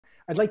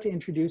I'd like to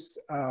introduce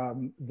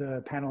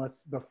the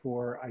panelists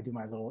before I do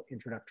my little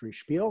introductory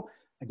spiel.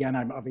 Again,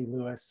 I'm Avi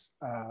Lewis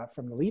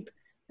from the LEAP,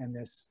 and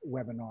this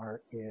webinar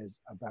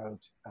is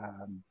about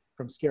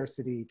from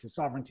scarcity to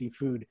sovereignty,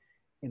 food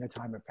in a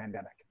time of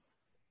pandemic.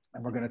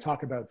 And we're going to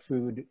talk about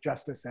food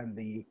justice and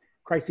the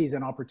crises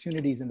and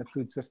opportunities in the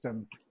food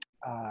system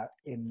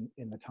in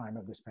the time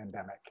of this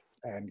pandemic,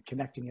 and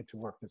connecting it to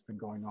work that's been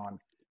going on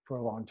for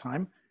a long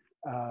time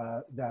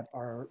that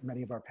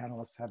many of our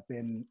panelists have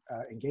been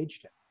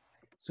engaged in.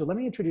 So let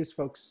me introduce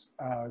folks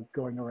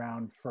going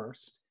around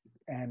first,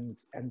 and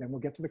then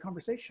we'll get to the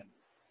conversation.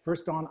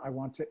 First on, I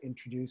want to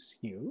introduce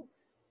you.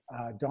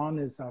 Dawn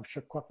is of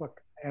Secwepemc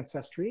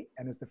ancestry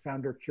and is the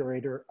founder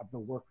curator of the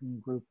Working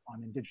Group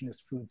on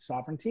Indigenous Food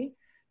Sovereignty.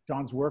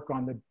 Dawn's work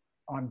on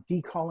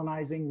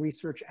decolonizing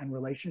research and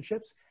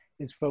relationships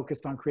is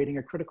focused on creating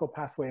a critical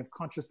pathway of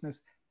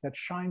consciousness that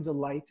shines a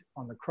light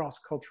on the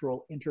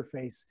cross-cultural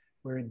interface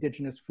where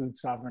Indigenous food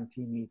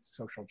sovereignty meets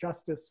social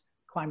justice,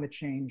 climate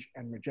change,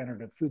 and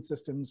regenerative food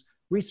systems,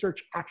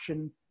 research,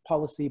 action,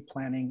 policy,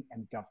 planning,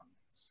 and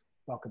governance.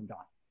 Welcome,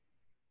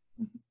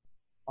 Dawn.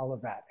 All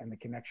of that and the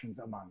connections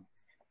among.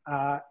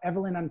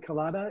 Evelyn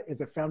Ancalada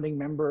is a founding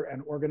member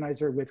and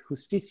organizer with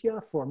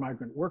Justicia for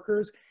Migrant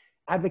Workers,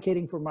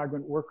 advocating for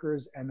migrant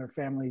workers and their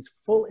families'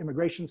 full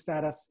immigration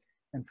status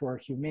and for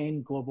a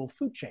humane global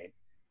food chain.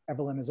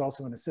 Evelyn is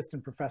also an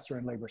assistant professor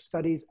in labor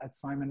studies at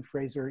Simon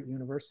Fraser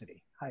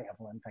University. Hi,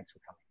 Evelyn, thanks for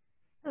coming.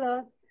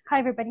 Hello, hi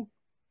everybody.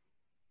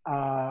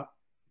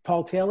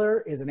 Paul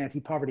Taylor is an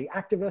anti-poverty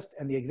activist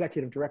and the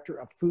executive director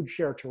of Food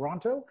Share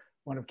Toronto,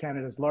 one of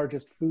Canada's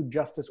largest food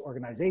justice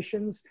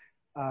organizations.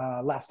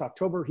 Last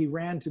October, he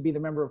ran to be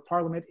the member of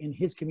parliament in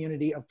his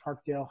community of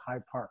Parkdale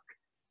High Park.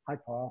 Hi,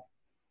 Paul.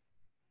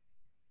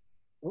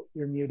 Oh,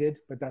 you're muted,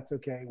 but that's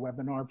okay.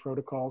 Webinar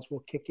protocols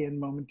will kick in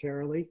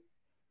momentarily.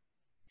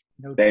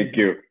 No Thank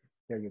you.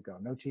 There you go.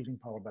 No teasing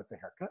Paul about the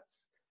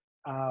haircuts.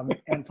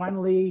 And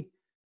finally,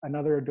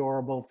 another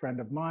adorable friend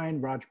of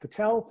mine, Raj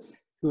Patel,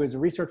 who is a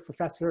research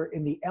professor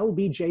in the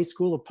LBJ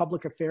School of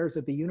Public Affairs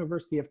at the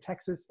University of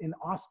Texas in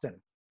Austin.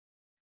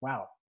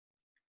 Wow,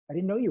 I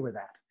didn't know you were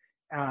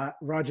that.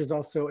 Raj is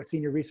also a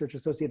senior research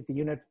associate at the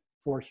Unit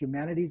for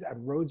Humanities at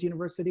Rhodes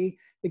University.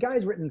 The guy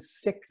has written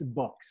 6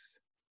 books,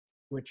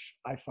 which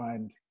I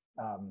find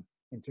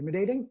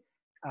intimidating,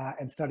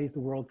 and studies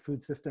the world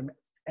food system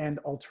and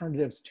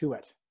alternatives to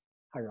it.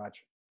 Hi,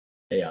 Raj.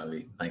 Hey,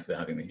 Avi. Thanks for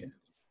having me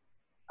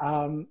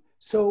here.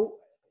 So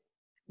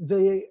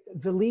the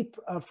LEAP,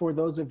 for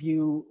those of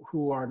you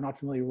who are not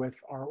familiar with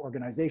our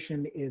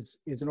organization, is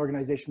an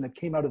organization that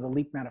came out of the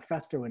LEAP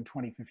Manifesto in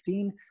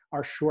 2015.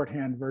 Our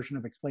shorthand version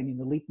of explaining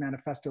the LEAP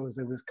Manifesto is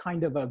it was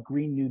kind of a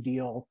Green New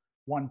Deal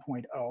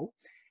 1.0.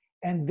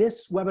 And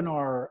this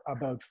webinar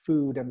about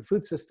food and the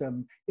food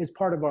system is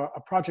part of a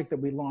project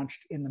that we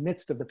launched in the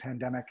midst of the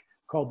pandemic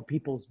called the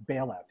People's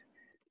Bailout.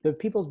 The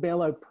People's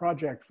Bailout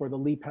project for the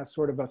LEAP has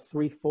sort of a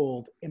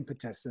threefold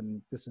impetus, and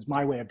this is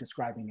my way of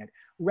describing it: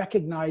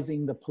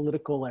 recognizing the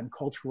political and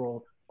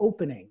cultural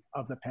opening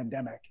of the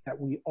pandemic, that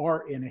we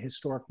are in a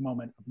historic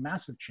moment of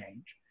massive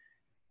change,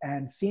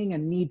 and seeing a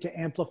need to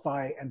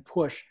amplify and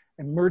push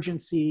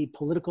emergency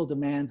political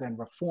demands and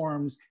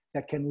reforms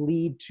that can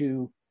lead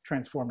to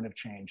transformative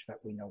change that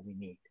we know we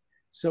need.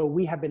 So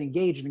we have been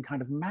engaged in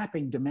kind of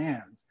mapping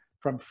demands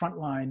from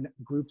frontline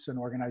groups and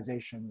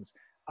organizations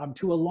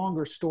to a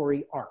longer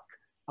story arc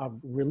of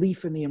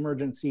relief in the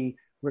emergency,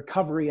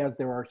 recovery as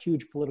there are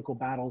huge political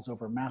battles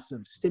over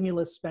massive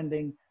stimulus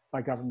spending by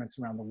governments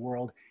around the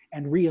world,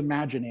 and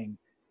reimagining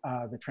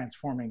the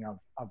transforming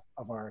of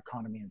our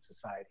economy and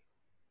society.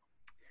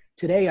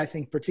 Today, I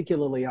think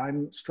particularly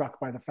I'm struck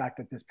by the fact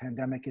that this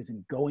pandemic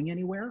isn't going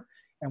anywhere,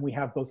 and we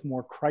have both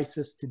more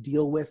crisis to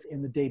deal with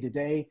in the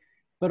day-to-day,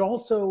 but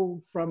also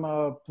from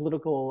a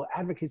political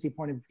advocacy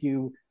point of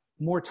view,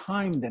 more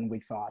time than we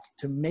thought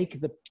to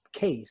make the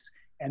case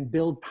and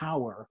build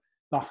power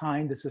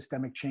behind the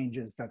systemic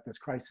changes that this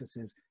crisis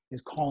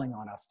is calling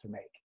on us to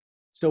make.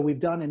 So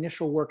we've done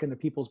initial work in the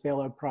People's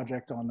Bailout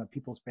Project on the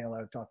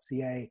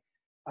peoplesbailout.ca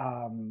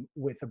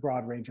with a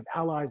broad range of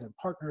allies and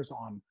partners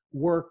on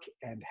work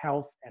and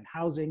health and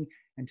housing.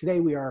 And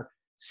today we are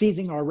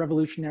seizing our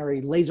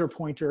revolutionary laser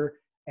pointer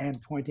and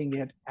pointing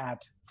it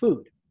at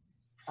food.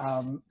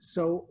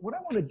 So what I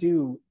want to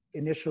do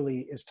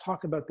initially is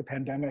talk about the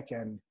pandemic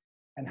and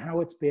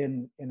how it's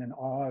been in an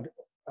odd,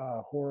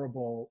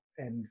 horrible,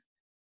 and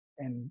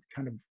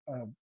kind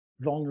of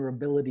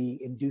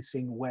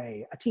vulnerability-inducing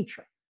way a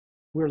teacher.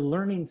 We're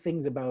learning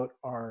things about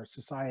our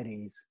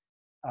societies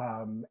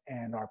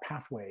and our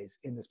pathways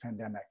in this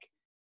pandemic.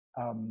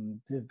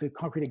 The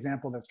concrete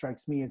example that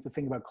strikes me is the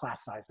thing about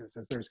class sizes,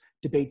 as there's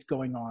debates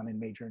going on in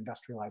major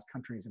industrialized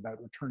countries about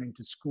returning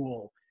to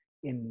school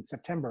in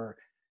September.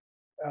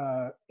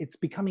 It's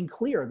becoming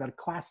clear that a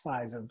class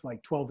size of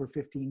like 12 or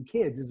 15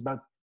 kids is about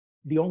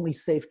the only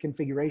safe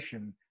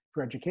configuration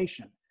for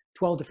education.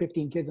 12 to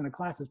 15 kids in a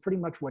class is pretty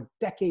much what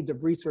decades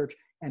of research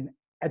and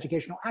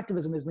educational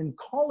activism has been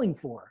calling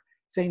for,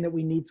 saying that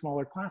we need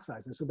smaller class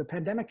sizes. So the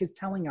pandemic is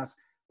telling us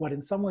what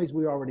in some ways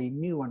we already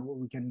knew and what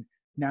we can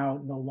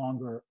now no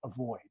longer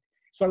avoid.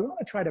 So I want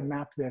to try to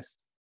map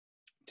this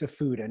to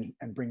food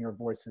and bring your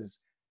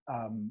voices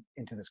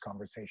into this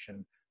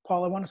conversation.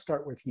 Paul, I want to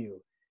start with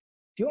you.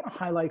 Do you want to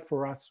highlight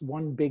for us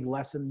one big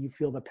lesson you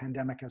feel the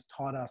pandemic has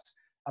taught us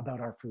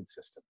about our food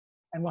system?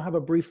 And we'll have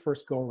a brief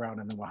first go around,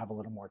 and then we'll have a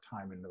little more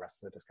time in the rest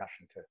of the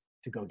discussion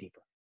to go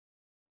deeper.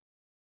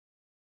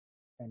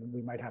 And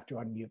we might have to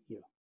unmute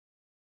you.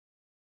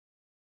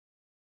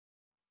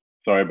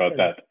 Sorry about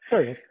that.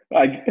 There he is.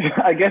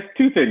 I guess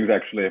two things,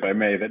 actually, if I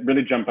may, that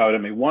really jump out at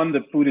me. One,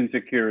 that food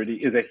insecurity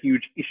is a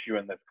huge issue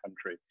in this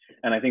country.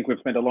 And I think we've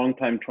spent a long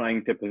time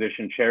trying to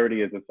position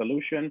charity as a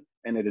solution,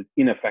 and it is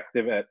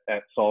ineffective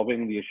at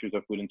solving the issues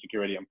of food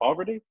insecurity and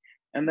poverty.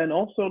 And then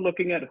also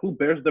looking at who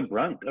bears the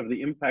brunt of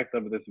the impact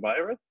of this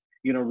virus,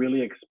 you know,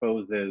 really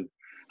exposes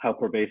how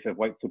pervasive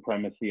white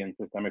supremacy and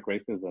systemic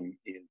racism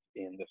is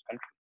in this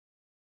country.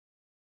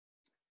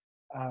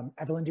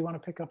 Evelyn, do you want to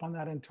pick up on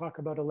that and talk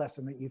about a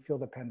lesson that you feel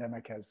the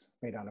pandemic has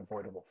made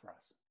unavoidable for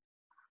us?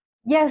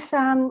 Yes,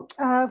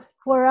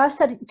 for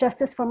us at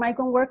Justice for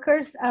Migrant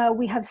Workers,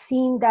 we have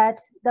seen that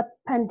the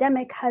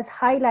pandemic has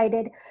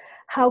highlighted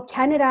how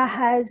Canada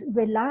has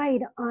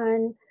relied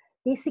on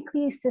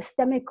basically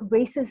systemic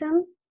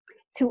racism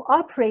to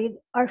operate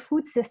our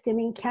food system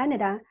in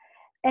Canada,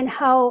 and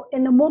how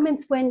in the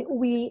moments when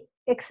we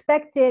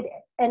expected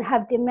and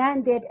have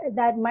demanded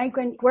that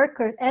migrant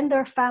workers and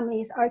their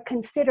families are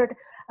considered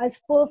as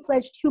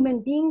full-fledged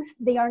human beings,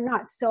 they are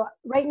not. So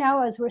right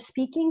now, as we're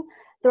speaking,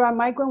 there are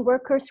migrant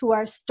workers who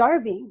are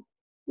starving.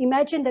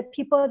 Imagine the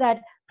people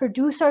that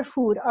produce our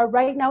food are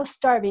right now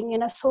starving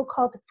in a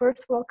so-called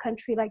first world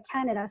country like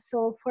Canada.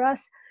 So for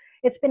us,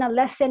 it's been a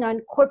lesson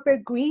on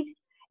corporate greed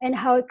and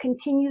how it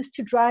continues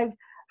to drive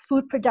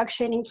food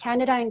production in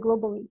Canada and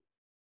globally.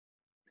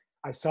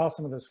 I saw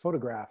some of those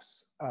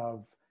photographs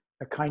of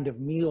the kind of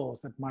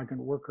meals that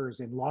migrant workers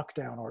in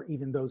lockdown, or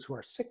even those who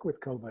are sick with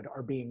COVID,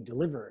 are being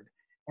delivered.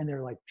 And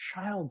they're like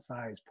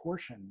child-sized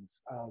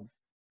portions of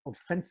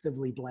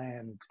offensively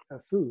bland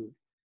food.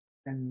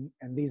 And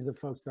these are the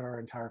folks that our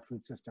entire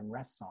food system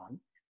rests on,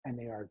 and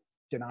they are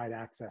denied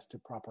access to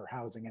proper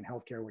housing and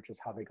healthcare, which is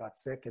how they got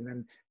sick. And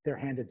then they're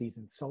handed these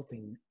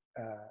insulting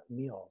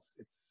meals.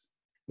 It's,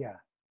 yeah.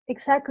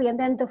 Exactly, and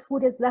then the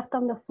food is left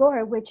on the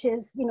floor, which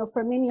is, you know,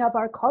 for many of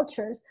our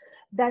cultures,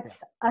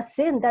 that's a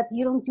sin, that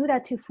you don't do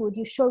that to food.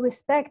 You show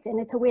respect, and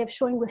it's a way of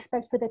showing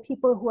respect for the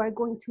people who are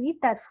going to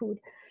eat that food.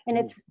 And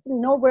it's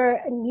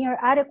nowhere near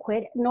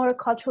adequate, nor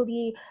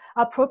culturally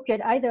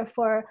appropriate either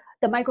for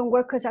the migrant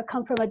workers that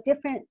come from a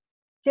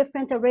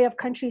different array of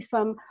countries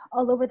from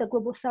all over the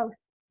global south.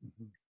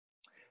 Mm-hmm.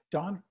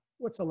 Dawn,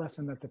 what's a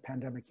lesson that the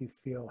pandemic you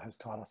feel has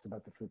taught us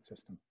about the food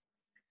system?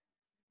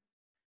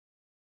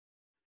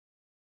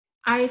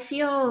 I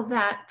feel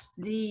that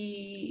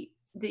the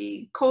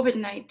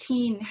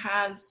COVID-19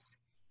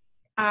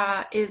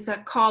 is a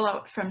call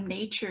out from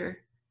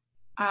nature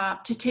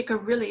to take a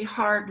really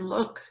hard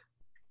look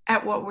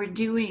at what we're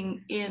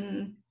doing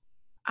in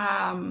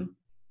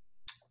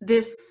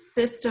this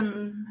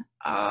system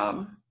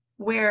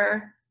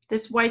where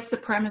this white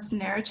supremacist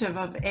narrative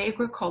of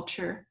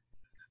agriculture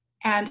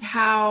and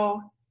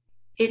how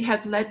it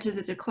has led to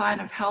the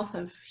decline of health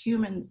of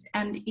humans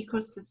and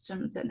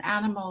ecosystems and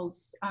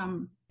animals,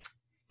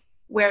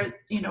 where,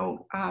 you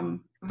know,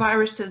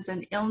 viruses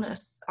and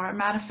illness are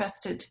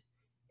manifested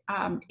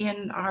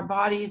in our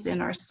bodies,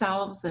 in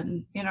ourselves,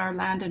 and in our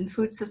land and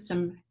food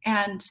system.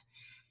 And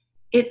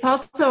it's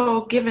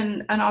also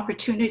given an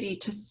opportunity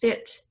to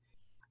sit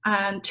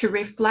and to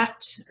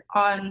reflect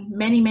on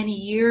many, many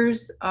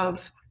years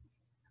of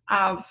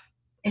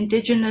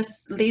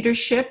Indigenous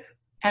leadership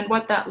and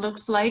what that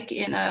looks like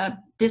in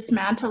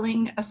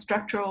dismantling a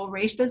structural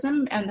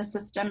racism and the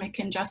systemic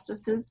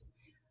injustices,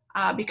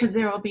 because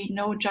there will be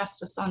no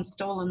justice on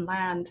stolen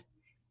land.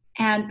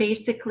 And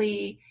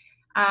basically,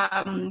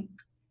 the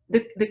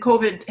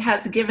COVID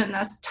has given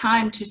us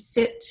time to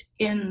sit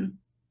in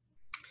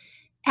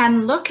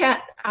and look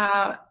at,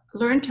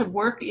 learn to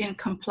work in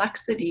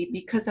complexity,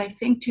 because I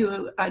think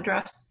to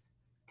address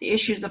the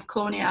issues of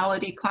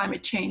coloniality,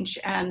 climate change,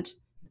 and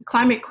the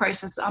climate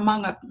crisis,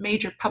 among a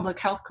major public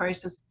health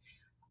crisis,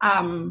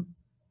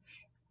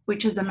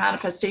 which is a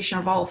manifestation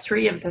of all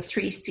three of the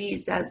 3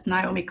 C's, as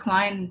Naomi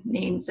Klein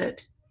names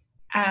it,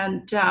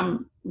 and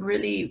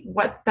really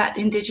what that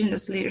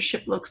Indigenous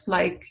leadership looks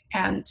like,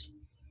 and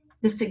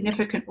the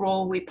significant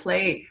role we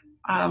play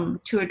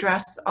to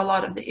address a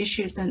lot of the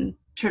issues in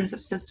terms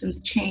of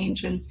systems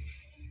change. And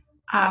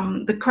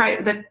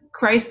the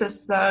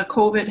crisis, the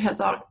COVID,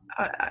 has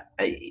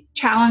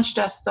challenged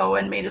us, though,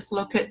 and made us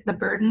look at the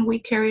burden we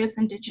carry as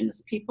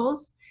Indigenous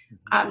peoples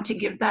to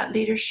give that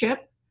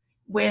leadership.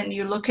 When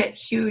you look at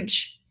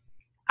huge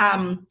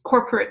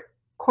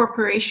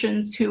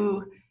corporations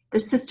who the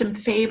system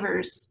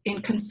favors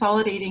in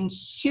consolidating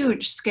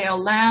huge scale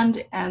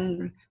land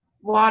and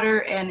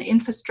water and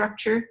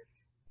infrastructure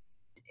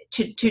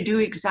to do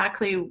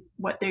exactly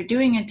what they're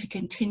doing, and to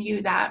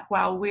continue that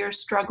while we're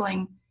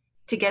struggling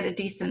to get a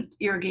decent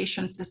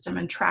irrigation system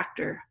and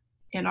tractor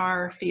in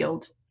our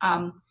field.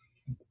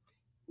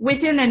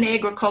 Within an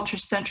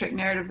agriculture-centric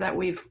narrative that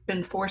we've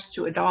been forced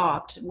to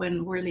adopt,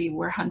 when really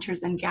we're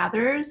hunters and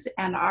gatherers,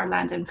 and our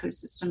land and food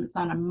system is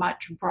on a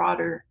much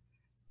broader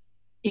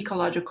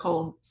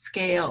ecological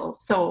scale.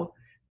 So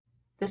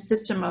the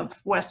system of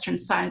Western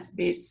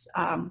science-based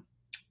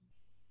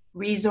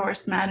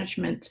resource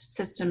management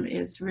system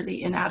is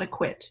really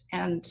inadequate.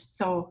 And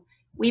so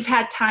we've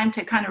had time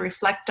to kind of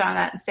reflect on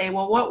that and say,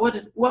 well, what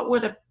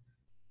would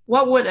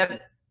a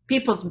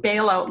people's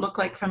bailout look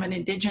like from an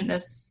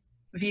Indigenous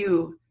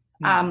view?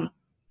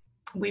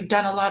 We've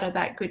done a lot of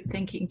that good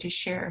thinking to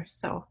share.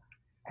 So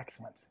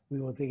excellent. We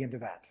will dig into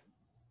that.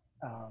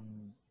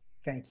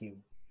 Thank you.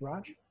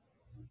 Raj?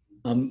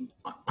 I'm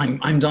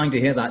dying to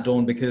hear that,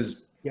 Dawn,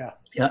 because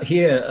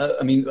here,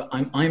 I mean,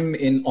 I'm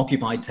in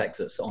occupied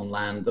Texas on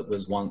land that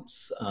was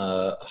once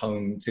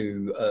home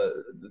to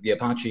the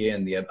Apache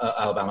and the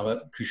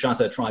Alabama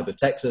Coushatta tribe of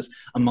Texas,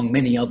 among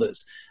many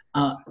others.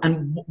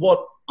 And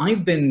what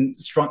I've been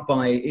struck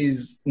by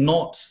is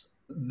not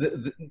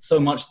so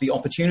much the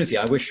opportunity.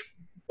 I wish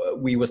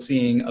we were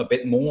seeing a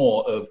bit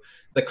more of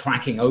the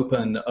cracking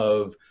open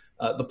of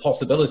the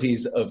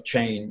possibilities of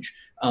change.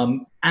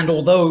 And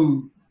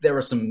although there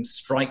are some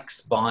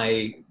strikes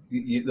by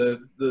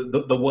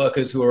the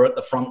workers who are at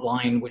the front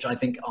line, which I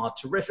think are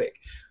terrific,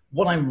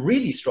 what I'm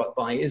really struck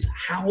by is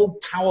how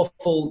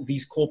powerful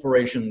these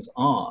corporations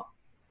are.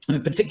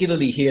 And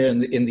particularly here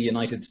in the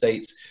United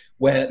States,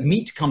 where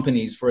meat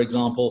companies, for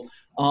example,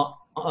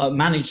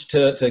 managed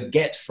to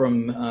get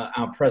from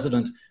our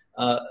president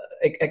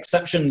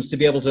exceptions to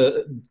be able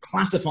to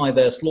classify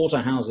their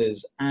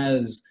slaughterhouses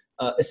as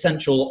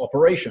essential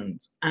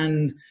operations,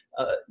 and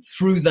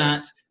through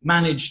that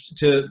managed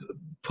to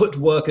put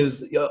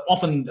workers,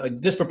 often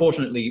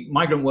disproportionately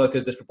migrant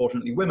workers,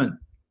 disproportionately women,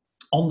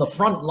 on the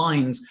front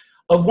lines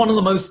of one of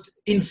the most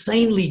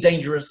insanely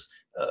dangerous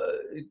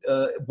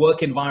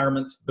work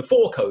environments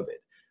before COVID.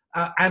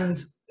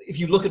 And if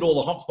you look at all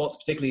the hotspots,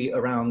 particularly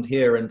around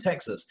here in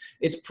Texas,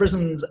 it's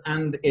prisons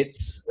and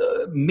it's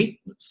meat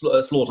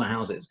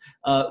slaughterhouses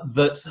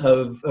that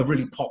have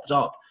really popped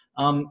up.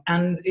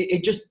 And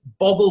it just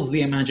boggles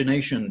the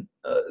imagination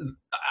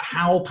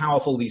how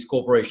powerful these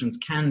corporations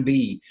can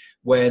be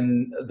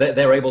when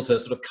they're able to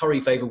sort of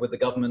curry favor with the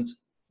government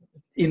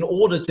in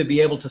order to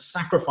be able to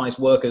sacrifice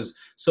workers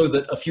so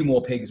that a few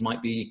more pigs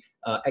might be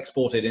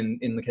exported,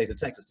 in the case of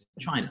Texas,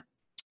 to China.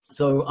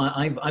 So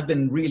I've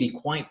been really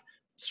quite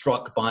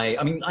struck by,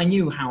 I mean, I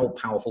knew how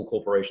powerful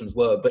corporations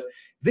were, but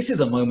this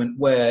is a moment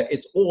where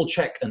it's all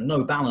check and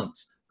no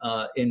balance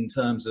in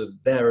terms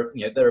of their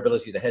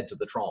ability to head to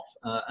the trough.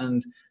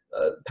 And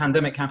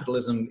pandemic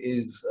capitalism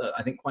is,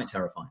 I think, quite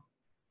terrifying.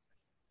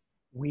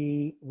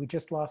 We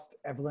just lost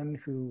Evelyn,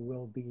 who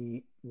will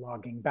be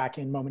logging back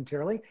in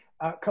momentarily.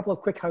 A couple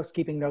of quick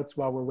housekeeping notes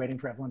while we're waiting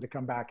for Evelyn to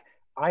come back.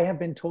 I have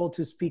been told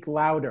to speak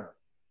louder.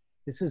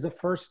 This is a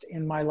first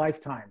in my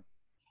lifetime,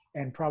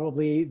 and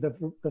probably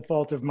the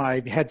fault of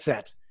my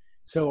headset.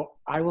 So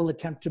I will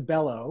attempt to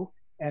bellow,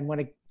 and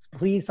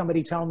please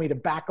somebody tell me to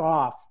back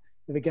off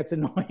if it gets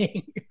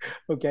annoying.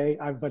 Okay,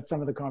 but some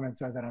of the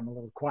comments are that I'm a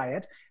little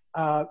quiet.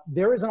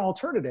 There is an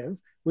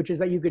alternative, which is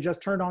that you could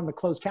just turn on the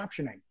closed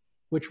captioning,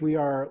 which we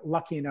are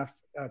lucky enough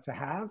to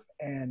have.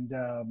 And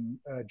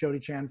Jody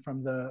Chan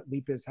from the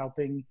LEAP is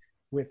helping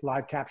with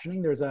live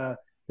captioning. There's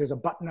a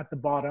button at the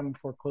bottom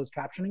for closed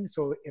captioning.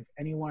 So if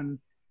anyone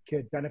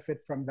could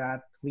benefit from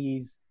that,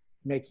 please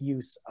make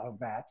use of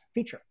that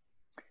feature.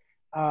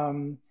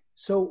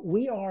 So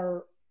we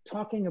are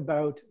talking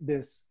about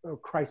this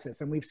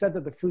crisis, and we've said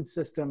that the food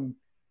system,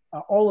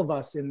 all of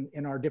us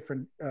in our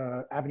different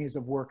avenues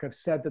of work have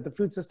said that the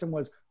food system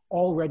was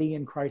already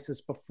in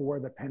crisis before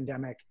the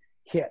pandemic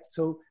hit.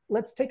 So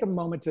let's take a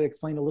moment to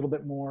explain a little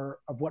bit more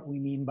of what we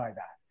mean by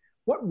that.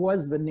 What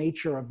was the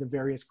nature of the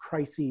various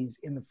crises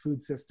in the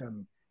food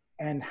system,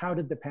 and how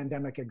did the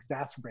pandemic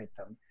exacerbate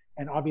them?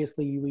 And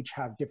obviously you each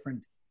have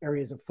different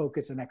areas of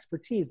focus and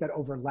expertise that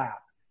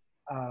overlap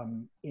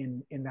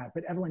in that.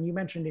 But Evelyn, you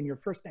mentioned in your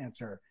first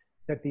answer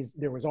that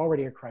there was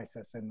already a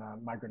crisis in the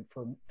migrant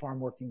farm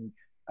working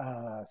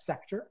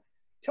sector.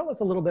 Tell us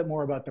a little bit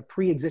more about the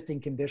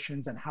pre-existing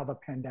conditions and how the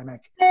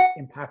pandemic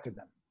impacted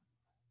them.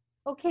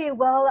 Okay,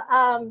 well,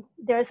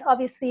 there's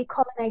obviously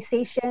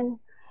colonization,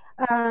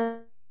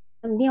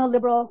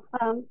 neoliberal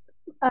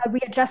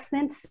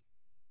readjustments,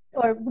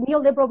 or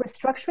neoliberal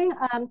restructuring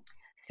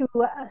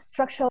through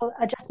structural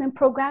adjustment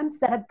programs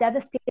that have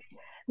devastated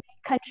many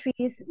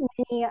countries,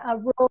 many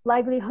rural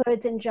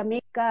livelihoods in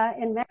Jamaica,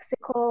 in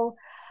Mexico.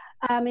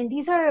 And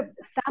these are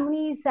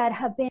families that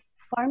have been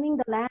farming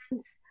the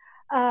lands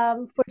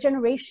for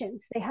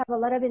generations. They have a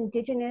lot of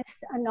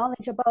indigenous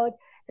knowledge about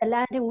the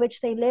land in which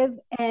they live,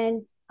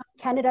 and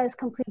Canada is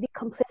completely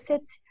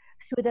complicit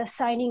through the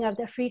signing of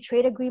the free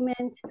trade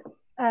agreement,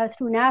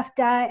 through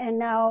NAFTA, and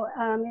now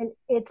in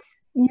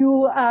its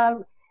new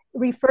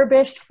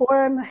refurbished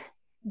form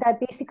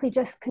that basically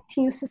just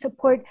continues to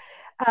support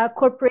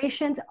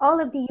corporations. All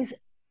of these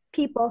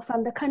people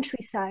from the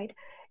countryside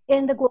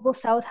in the global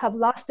south have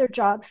lost their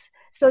jobs.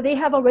 So they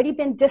have already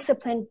been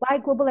disciplined by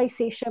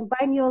globalization,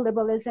 by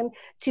neoliberalism,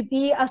 to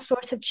be a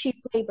source of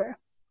cheap labor.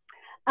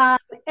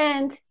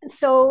 And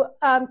so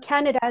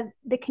Canada,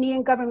 the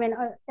Canadian government,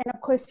 and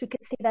of course we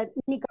could say that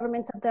many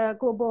governments of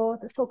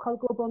the so-called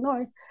global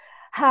north,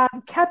 have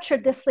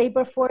captured this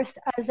labor force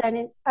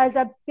as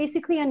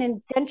basically an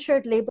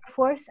indentured labor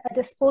force, a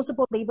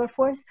disposable labor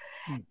force,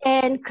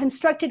 and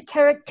constructed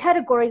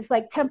categories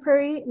like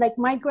temporary, like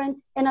migrant,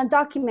 and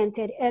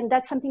undocumented. And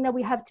that's something that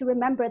we have to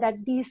remember,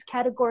 that these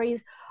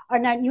categories are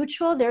not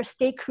neutral, they're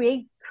state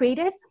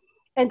created.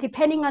 And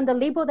depending on the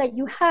label that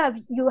you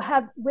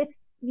have with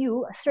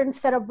you a certain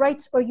set of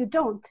rights, or you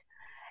don't.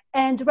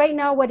 And right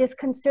now, what is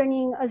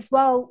concerning as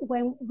well,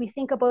 when we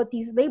think about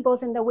these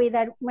labels and the way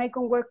that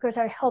migrant workers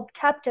are held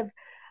captive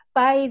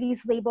by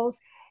these labels,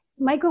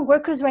 migrant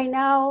workers right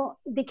now,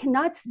 they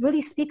cannot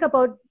really speak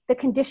about the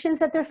conditions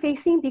that they're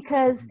facing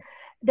because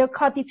they're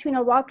caught between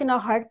a rock and a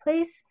hard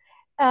place.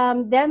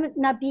 Them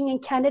not being in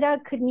Canada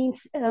could mean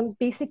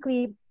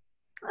basically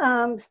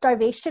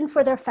starvation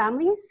for their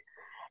families.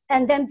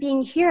 And them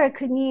being here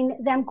could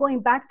mean them going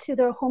back to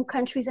their home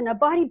countries in a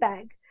body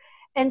bag.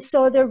 And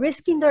so they're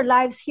risking their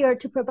lives here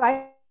to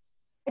provide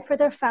for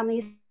their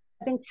families.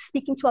 I've been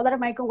speaking to a lot of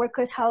migrant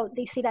workers, how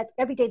they say that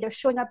every day they're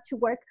showing up to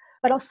work,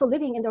 but also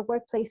living in their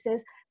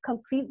workplaces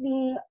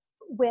completely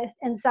with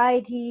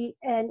anxiety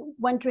and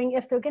wondering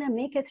if they're going to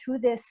make it through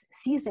this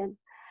season.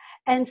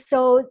 And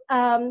so,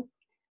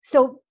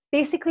 so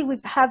basically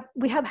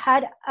we have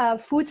had a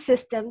food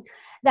system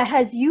that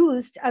has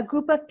used a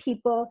group of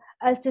people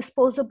as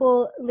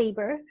disposable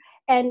labor.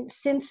 And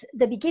since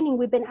the beginning,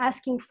 we've been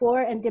asking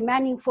for and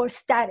demanding for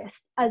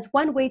status as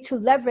one way to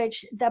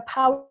leverage the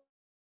power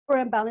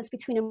imbalance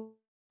between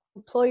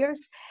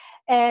employers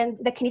and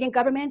the Canadian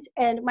government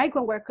and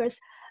migrant workers,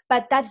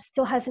 but that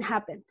still hasn't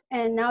happened.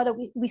 And now that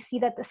we see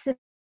that the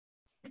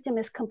system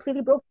is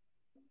completely broken,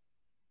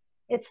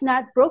 it's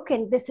not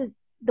broken, this is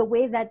the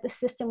way that the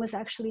system was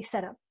actually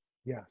set up.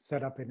 Yeah,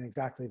 set up in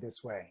exactly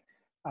this way.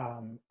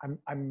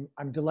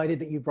 I'm delighted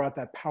that you brought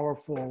that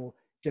powerful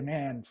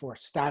demand for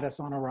status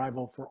on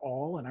arrival for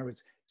all. And I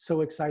was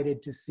so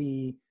excited to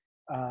see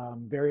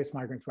various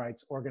migrant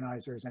rights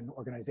organizers and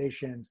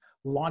organizations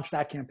launch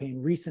that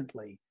campaign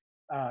recently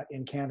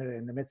in Canada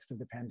in the midst of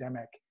the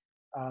pandemic.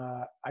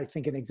 I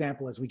think an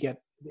example as we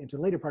get into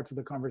later parts of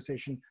the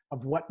conversation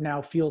of what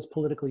now feels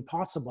politically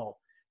possible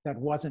that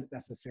wasn't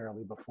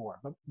necessarily before.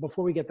 But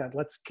before we get that,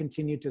 let's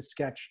continue to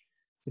sketch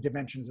the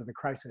dimensions of the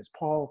crisis.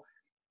 Paul,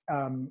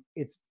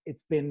 it's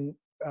been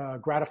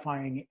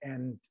gratifying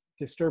and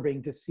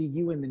disturbing to see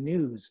you in the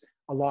news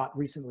a lot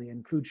recently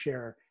in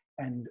FoodShare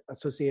and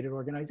associated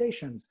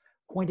organizations,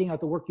 pointing out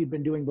the work you'd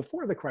been doing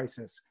before the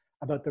crisis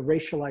about the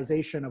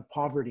racialization of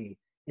poverty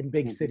in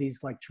big cities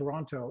like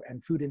Toronto,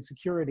 and food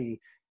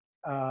insecurity,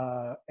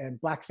 and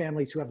Black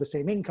families who have the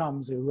same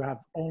incomes, who have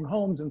own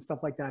homes and stuff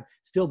like that,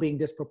 still being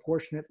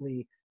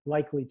disproportionately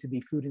likely to be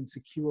food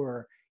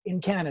insecure in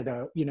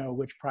Canada, you know,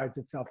 which prides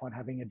itself on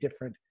having a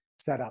different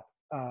setup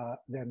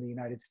than the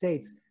United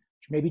States,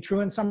 which may be true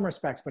in some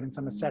respects, but in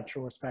some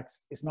essential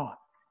respects is not.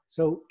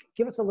 So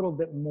give us a little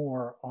bit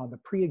more on the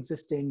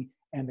pre-existing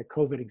and the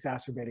COVID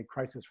exacerbated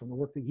crisis from the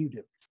work that you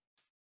do.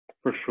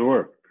 For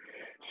sure.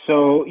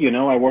 So, you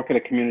know, I work at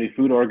a community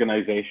food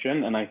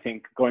organization, and I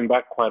think going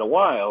back quite a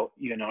while,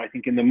 you know, I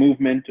think in the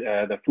movement,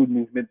 the food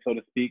movement, so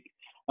to speak,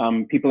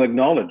 people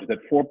acknowledge that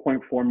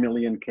 4.4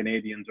 million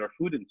Canadians are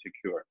food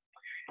insecure.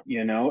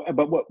 You know,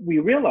 but what we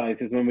realize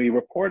is when we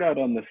report out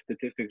on the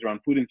statistics around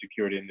food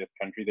insecurity in this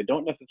country, they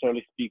don't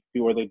necessarily speak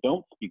to, or they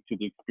don't speak to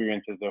the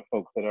experiences of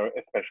folks that are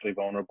especially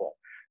vulnerable.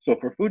 So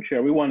for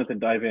FoodShare, we wanted to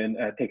dive in,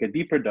 take a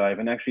deeper dive,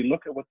 and actually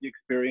look at what the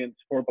experience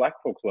for Black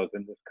folks was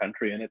in this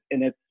country.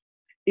 And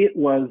it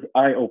was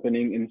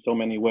eye-opening in so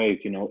many ways.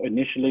 You know,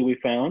 initially we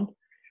found,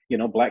 you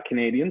know, Black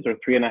Canadians are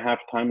 3.5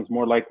 times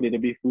more likely to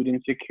be food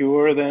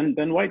insecure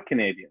than white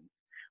Canadians.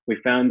 We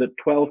found that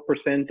 12%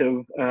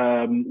 of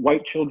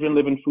white children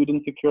live in food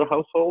insecure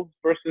households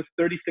versus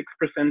 36%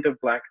 of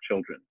Black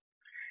children.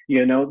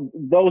 You know,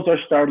 those are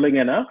startling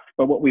enough,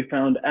 but what we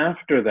found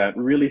after that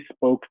really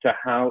spoke to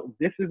how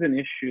this is an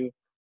issue.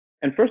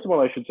 And first of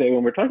all, I should say,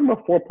 when we're talking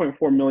about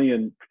 4.4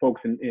 million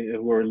folks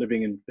who are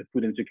living in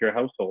food insecure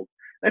households,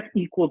 that's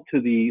equal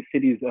to the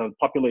cities of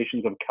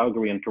populations of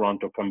Calgary and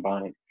Toronto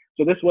combined.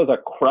 So this was a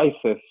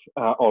crisis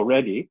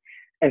already,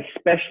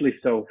 especially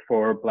so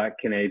for Black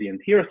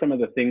Canadians. Here are some of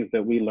the things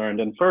that we learned.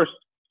 And first,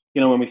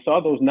 you know, when we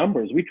saw those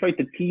numbers, we tried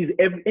to tease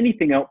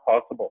anything out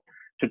possible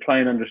to try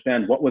and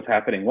understand what was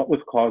happening, what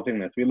was causing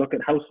this. We looked at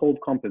household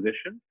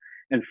composition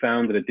and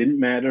found that it didn't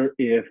matter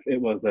if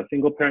it was a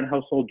single parent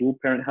household, dual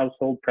parent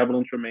household,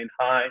 prevalence remained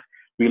high.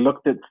 We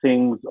looked at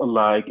things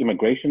like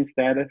immigration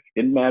status.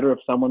 Didn't matter if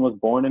someone was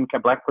born in, a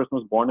Black person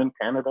was born in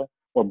Canada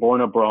or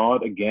born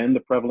abroad. Again, the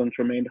prevalence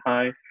remained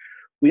high.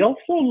 We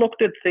also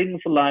looked at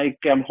things like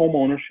home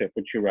ownership,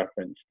 which you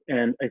referenced.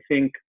 And I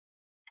think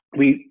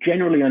we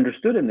generally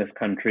understood in this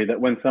country that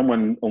when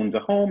someone owns a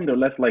home, they're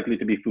less likely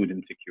to be food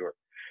insecure.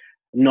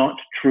 Not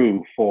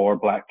true for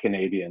Black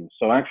Canadians.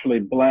 So actually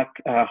Black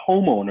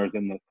homeowners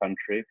in this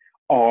country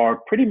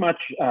are pretty much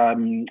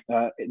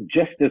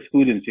just as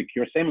food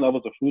insecure, same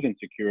levels of food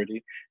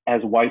insecurity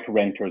as white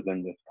renters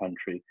in this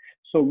country.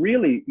 So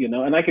really, you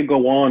know, and I could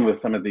go on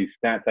with some of these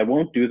stats, I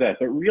won't do that,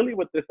 but really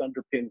what this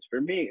underpins for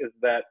me is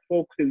that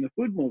folks in the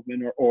food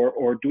movement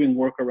or doing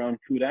work around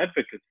food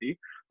advocacy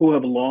who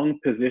have long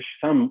positioned,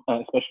 some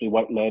especially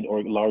white-led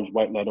or large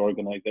white-led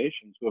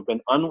organizations who have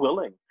been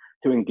unwilling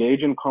to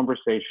engage in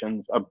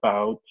conversations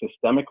about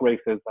systemic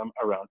racism,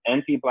 around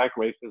anti-Black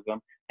racism,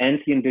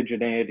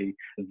 anti-indigeneity.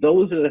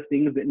 Those are the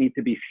things that need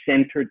to be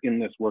centered in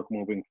this work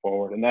moving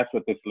forward. And that's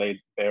what this laid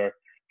bare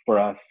for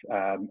us.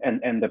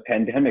 And the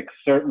pandemic,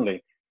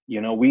 certainly,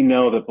 you know, we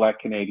know that Black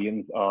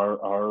Canadians are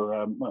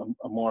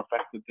more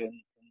affected than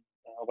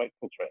white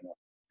folks right now.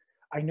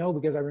 I know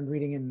because I've been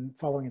reading and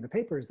following in the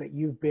papers that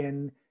you've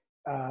been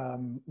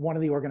one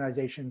of the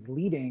organizations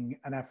leading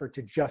an effort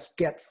to just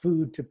get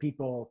food to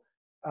people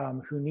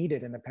who need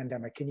it in the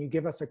pandemic. Can you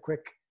give us a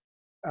quick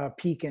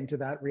peek into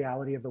that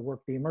reality of the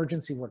work, the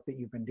emergency work that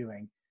you've been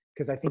doing?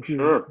 Because I think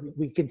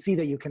we can see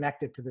that you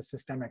connect it to the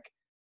systemic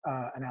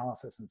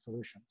analysis and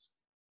solutions.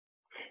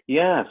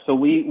 Yeah, so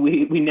we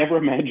never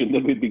imagined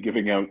that we'd be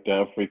giving out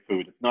free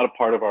food. It's not a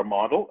part of our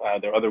model.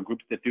 There are other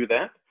groups that do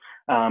that.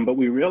 But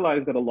we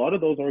realized that a lot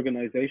of those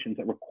organizations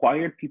that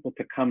required people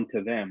to come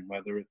to them,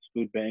 whether it's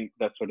food banks,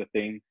 that sort of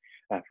thing,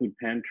 food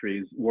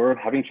pantries, were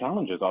having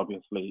challenges,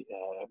 obviously,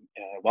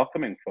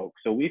 welcoming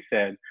folks. So we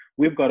said,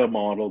 we've got a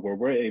model where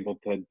we're able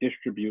to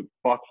distribute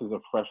boxes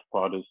of fresh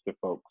produce to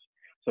folks.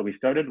 So we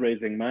started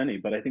raising money.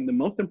 But I think the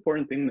most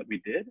important thing that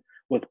we did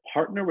was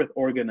partner with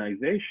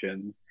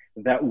organizations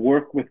that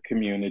work with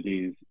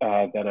communities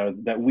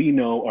that we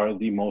know are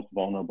the most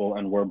vulnerable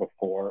and were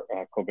before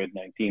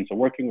COVID-19. So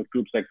working with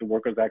groups like the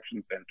Workers'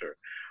 Action Center,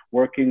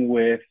 working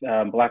with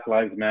Black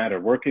Lives Matter,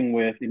 working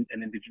with an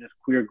Indigenous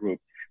queer group.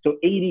 So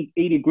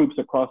 80 groups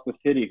across the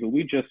city who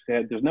we just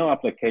said, there's no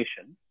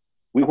application.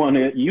 We want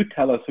you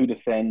tell us who to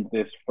send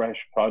this fresh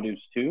produce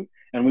to,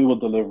 and we will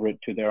deliver it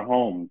to their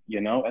homes,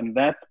 you know? And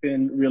that's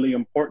been really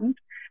important.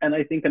 And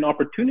I think an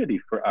opportunity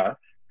for us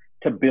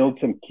to build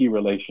some key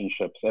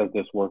relationships as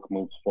this work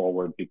moves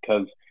forward,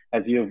 because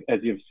as you've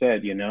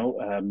said, you know,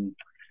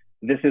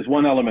 this is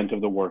one element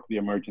of the work, the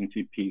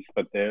emergency piece,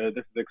 but this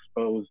has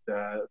exposed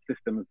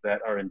systems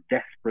that are in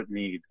desperate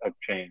need of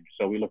change.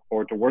 So we look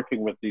forward to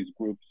working with these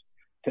groups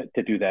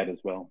to do that as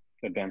well,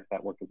 to advance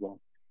that work as well.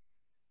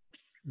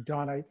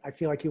 Don, I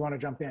feel like you want to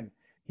jump in.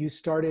 You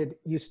started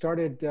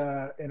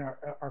in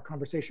our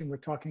conversation with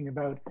talking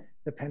about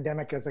the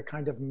pandemic as a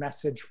kind of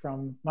message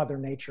from Mother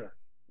Nature.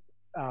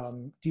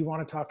 Do you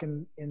want to talk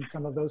in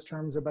some of those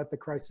terms about the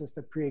crisis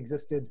that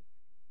pre-existed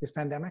this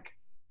pandemic?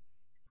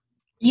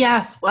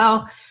 Yes,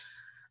 well,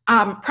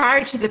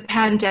 prior to the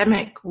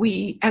pandemic,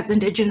 we as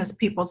Indigenous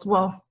peoples,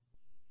 well,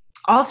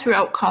 all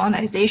throughout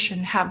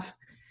colonization have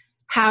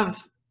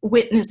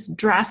witnessed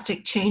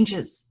drastic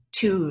changes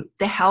to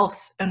the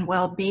health and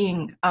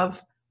well-being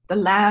of the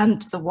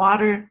land, the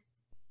water,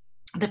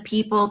 the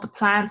people, the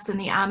plants, and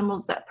the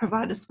animals that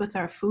provide us with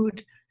our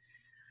food.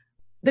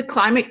 The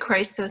climate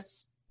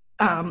crisis,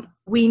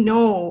 we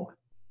know,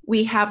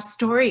 we have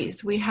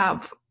stories, we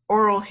have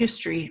oral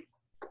history,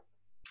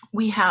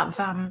 we have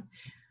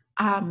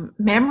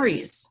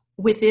memories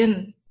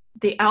within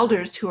the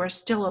elders who are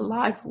still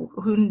alive,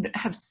 who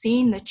have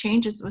seen the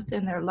changes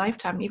within their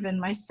lifetime. Even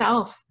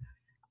myself,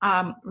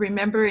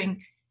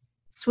 remembering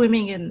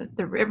swimming in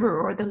the river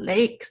or the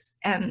lakes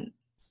and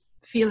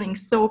feeling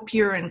so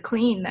pure and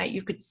clean that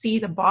you could see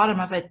the bottom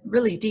of a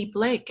really deep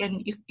lake,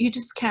 and you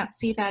just can't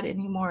see that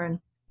anymore.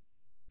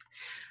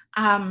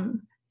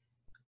 And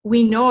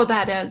we know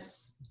that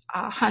as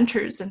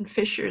hunters and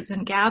fishers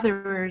and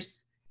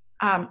gatherers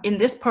in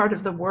this part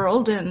of the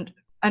world, and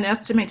an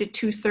estimated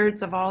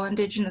 2/3 of all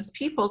Indigenous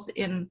peoples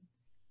in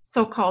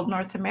so-called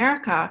North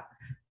America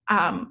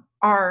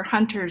are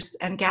hunters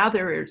and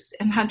gatherers,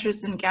 and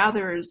hunters and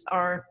gatherers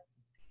are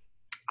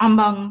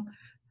among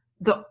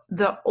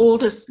the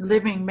oldest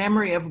living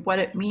memory of what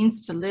it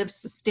means to live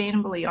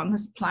sustainably on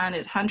this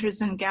planet.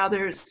 Hunters and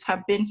gatherers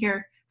have been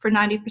here for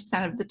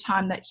 90% of the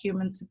time that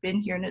humans have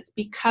been here, and it's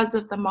because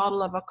of the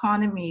model of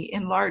economy,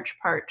 in large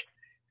part,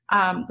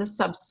 the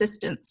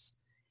subsistence,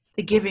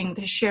 the giving,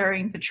 the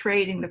sharing, the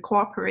trading, the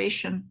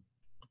cooperation.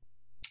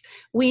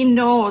 We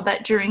know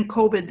that during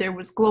COVID, there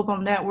was global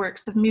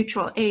networks of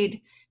mutual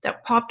aid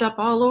that popped up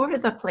all over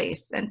the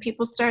place, and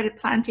people started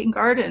planting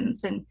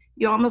gardens, and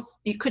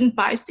you couldn't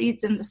buy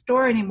seeds in the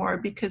store anymore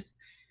because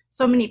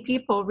so many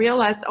people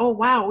realized, oh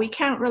wow, we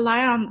can't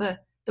rely on the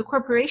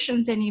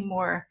corporations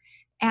anymore,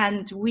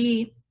 and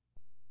we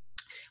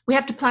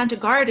have to plant a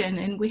garden,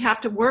 and we have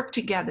to work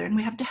together, and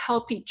we have to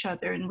help each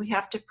other, and we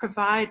have to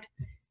provide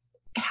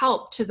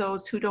help to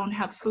those who don't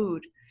have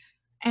food.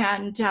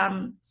 And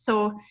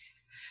so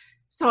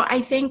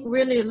I think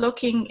really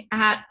looking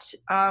at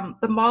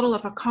the model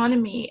of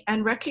economy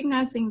and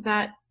recognizing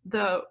that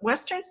the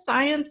Western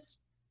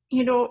science,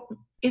 you know,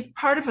 is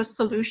part of a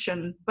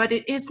solution, but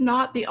it is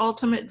not the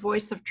ultimate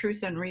voice of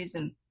truth and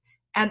reason.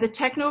 And the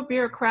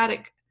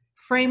techno-bureaucratic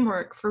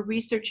framework for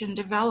research and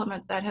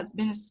development that has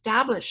been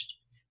established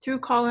through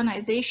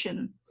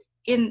colonization.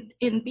 In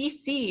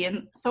BC,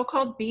 in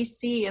so-called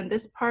BC, in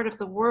this part of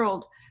the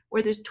world,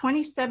 where there's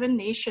 27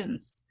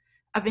 nations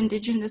of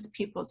Indigenous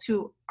peoples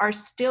who are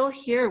still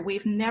here.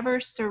 We've never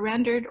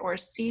surrendered or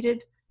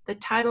ceded the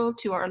title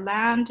to our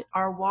land,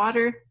 our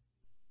water.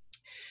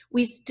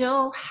 We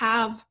still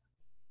have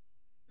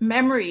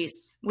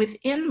memories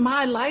within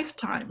my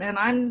lifetime, and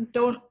I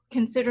don't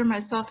consider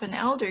myself an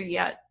elder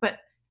yet, but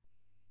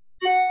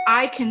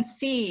I can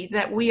see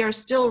that we are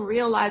still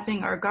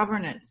realizing our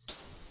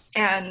governance,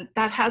 and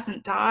that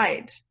hasn't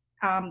died.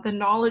 The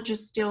knowledge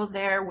is still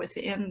there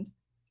within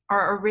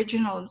our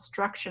original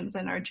instructions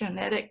and our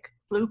genetic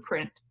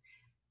blueprint.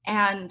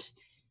 And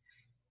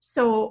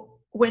so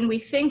when we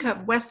think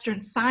of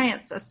Western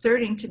science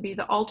asserting to be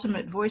the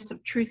ultimate voice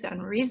of truth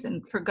and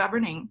reason for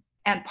governing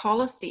and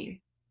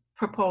policy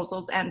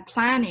proposals and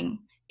planning,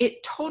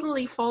 it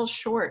totally falls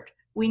short.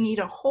 We need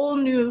a whole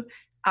new,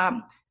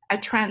 a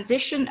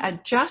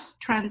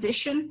just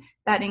transition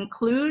that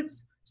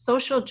includes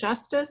social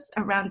justice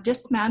around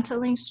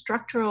dismantling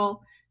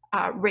structural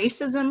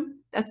racism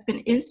that's been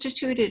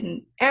instituted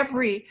in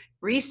every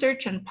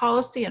research and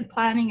policy and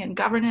planning and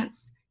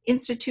governance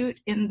institute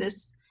in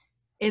this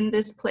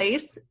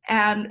place,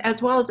 and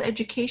as well as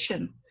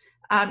education.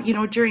 You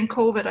know, during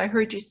COVID, I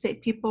heard you say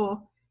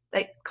people,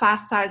 like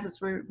class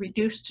sizes were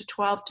reduced to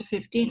 12 to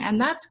 15,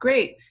 and that's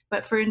great.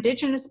 But for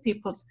Indigenous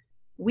peoples,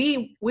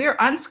 we're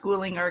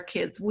unschooling our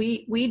kids.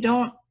 We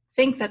don't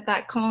think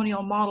that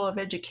colonial model of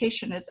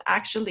education is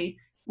actually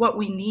what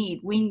we need.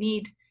 We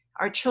need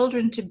our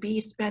children to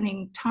be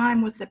spending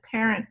time with the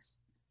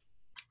parents,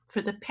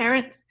 for the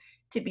parents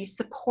to be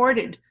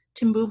supported,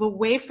 to move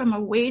away from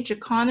a wage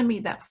economy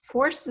that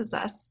forces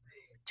us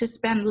to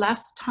spend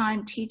less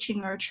time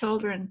teaching our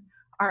children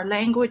our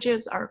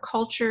languages, our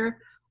culture,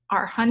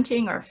 our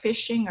hunting, our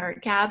fishing, our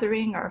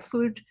gathering, our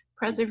food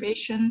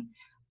preservation.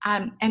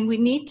 And we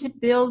need to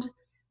build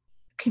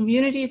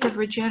communities of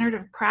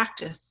regenerative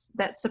practice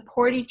that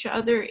support each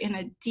other in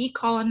a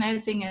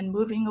decolonizing and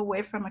moving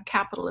away from a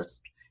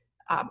capitalist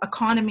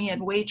economy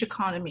and wage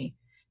economy.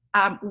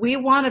 We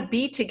want to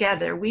be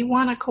together. We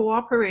want to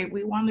cooperate.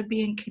 We want to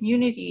be in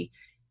community.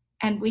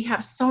 And we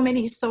have so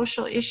many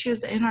social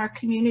issues in our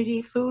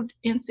community. Food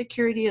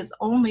insecurity is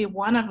only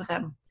one of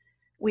them.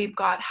 We've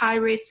got high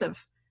rates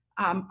of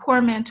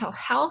poor mental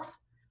health,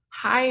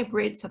 high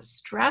rates of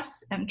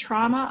stress and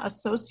trauma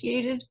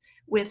associated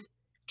with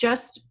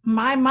just,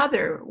 my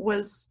mother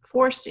was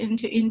forced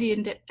into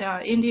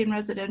Indian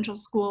residential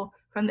school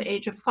from the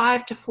age of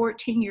 5 to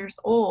 14 years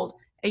old.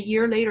 A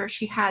year later,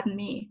 she had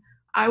me.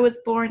 I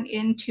was born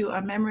into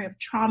a memory of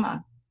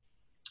trauma,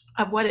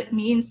 of what it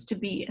means to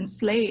be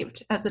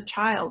enslaved as a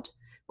child,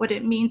 what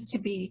it means to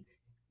be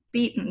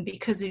beaten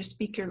because you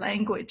speak your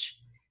language.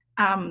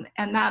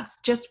 And that's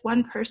just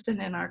one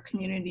person in our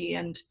community.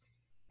 And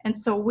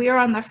so we're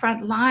on the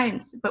front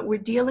lines, but we're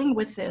dealing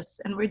with this,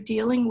 and we're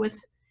dealing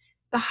with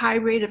the high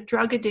rate of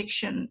drug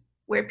addiction,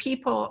 where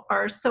people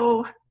are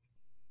so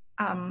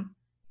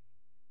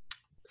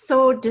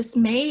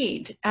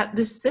dismayed at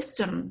this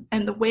system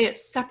and the way it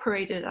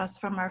separated us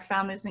from our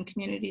families and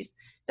communities,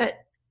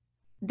 that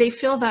they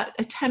feel that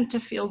attempt to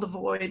fill the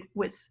void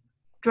with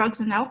drugs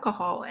and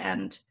alcohol.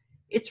 And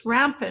it's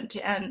rampant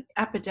and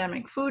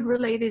epidemic.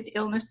 Food-related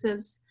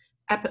illnesses,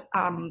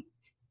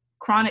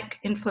 chronic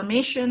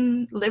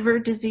inflammation, liver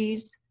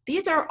disease.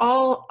 These are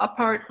all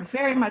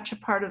very much a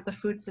part of the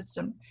food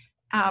system.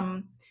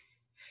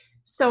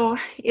 So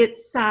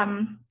it's,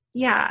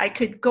 yeah, I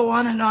could go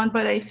on and on,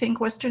 but I think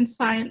Western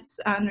science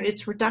and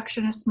its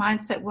reductionist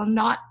mindset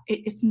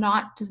it's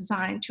not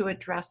designed to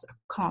address a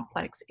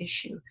complex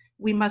issue.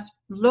 We must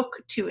look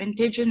to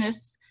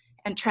Indigenous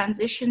and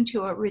transition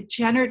to a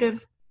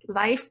regenerative,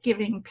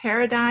 life-giving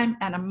paradigm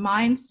and a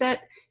mindset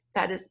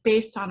that is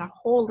based on a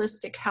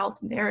holistic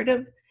health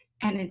narrative.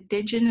 And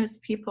Indigenous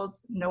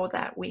peoples know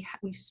that. We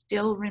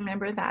still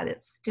remember that.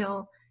 It's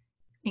still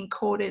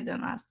encoded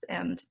in us.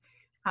 And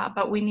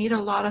but we need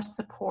a lot of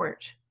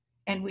support,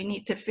 and we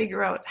need to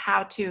figure out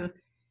how to,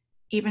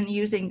 even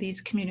using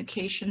these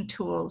communication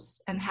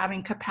tools and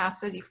having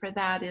capacity for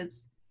that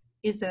is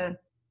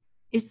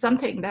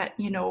something that,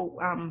 you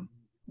know,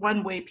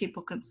 one way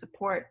people can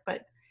support.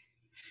 But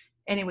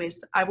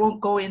anyways, I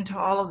won't go into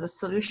all of the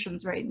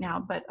solutions right now,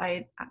 but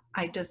I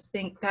just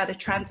think that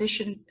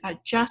a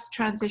just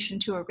transition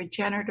to a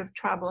regenerative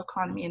tribal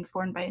economy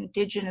informed by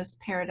Indigenous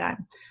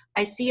paradigm.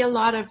 I see a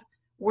lot of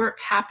work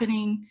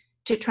happening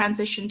to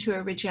transition to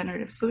a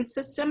regenerative food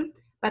system,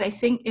 but I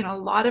think in a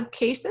lot of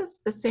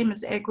cases, the same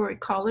as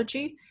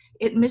agroecology,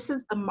 it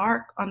misses the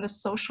mark on the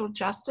social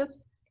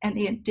justice and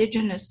the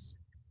Indigenous,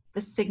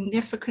 the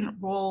significant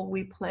role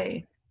we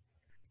play.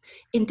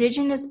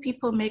 Indigenous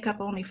people make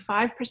up only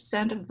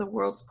 5% of the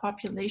world's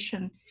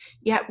population,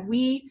 yet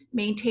we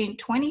maintain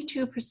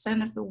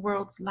 22% of the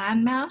world's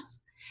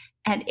landmass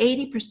and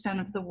 80%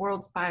 of the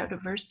world's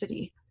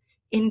biodiversity.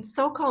 In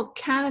so-called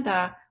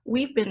Canada,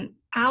 we've been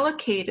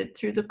allocated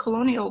through the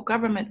colonial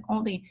government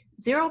only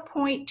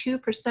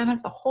 0.2%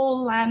 of the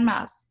whole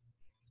landmass.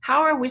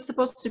 how are we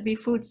supposed to be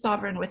food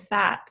sovereign with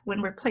that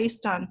when we're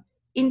placed on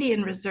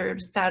Indian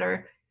reserves that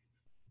are,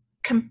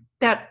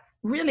 that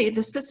really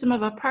the system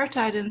of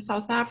apartheid in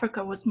South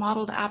Africa was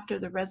modeled after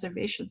the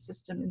reservation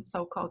system in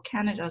so-called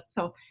Canada.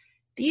 So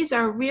these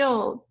are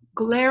real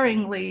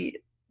glaringly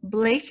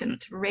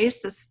blatant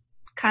racist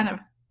kind of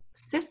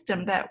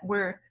system that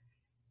we're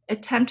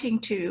attempting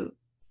to,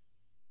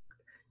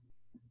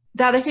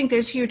 that I think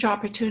there's huge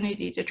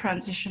opportunity to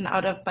transition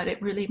out of, but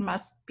it really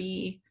must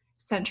be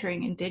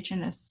centering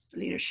Indigenous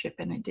leadership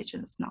and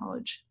Indigenous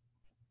knowledge.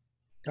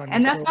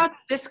 And that's not to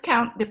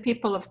discount the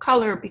people of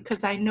color,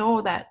 because I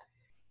know that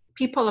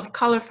people of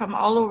color from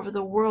all over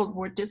the world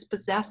were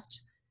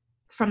dispossessed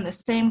from the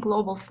same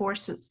global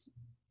forces.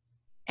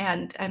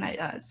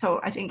 So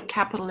I think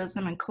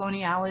capitalism and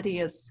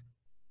coloniality is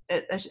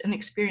an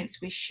experience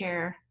we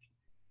share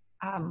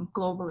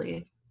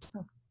globally.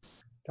 So.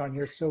 Don,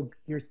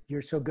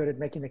 you're so good at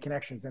making the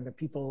connections, and the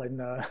people in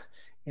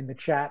the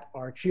chat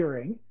are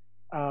cheering.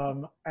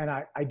 And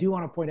I do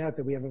want to point out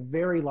that we have a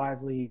very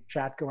lively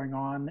chat going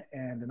on,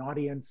 and an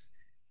audience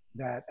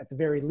that at the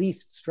very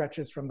least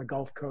stretches from the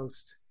Gulf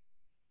Coast,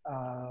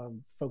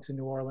 folks in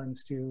New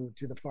Orleans to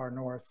the far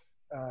north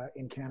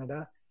in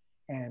Canada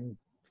and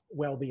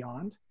well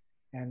beyond.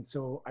 And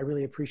so I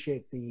really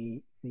appreciate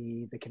the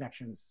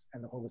connections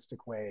and the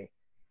holistic way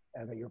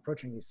that you're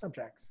approaching these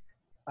subjects.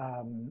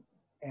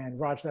 And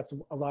Raj, that's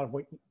a lot of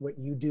what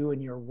you do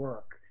in your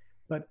work.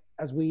 But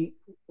as we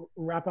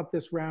wrap up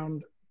this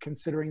round,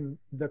 considering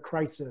the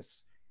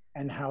crisis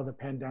and how the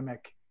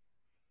pandemic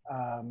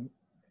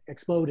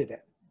exploded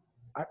it,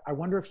 I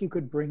wonder if you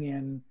could bring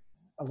in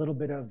a little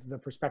bit of the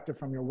perspective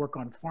from your work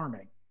on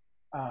farming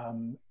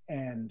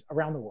and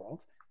around the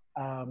world.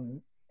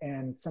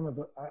 And some of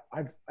the,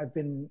 I've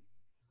been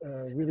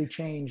really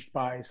changed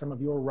by some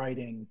of your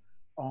writing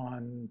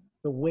on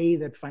the way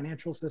that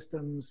financial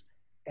systems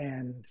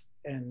and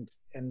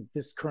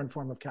this current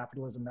form of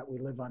capitalism that we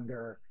live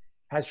under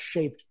has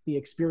shaped the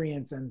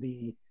experience and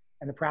the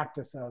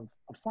practice of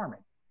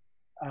farming.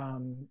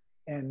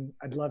 And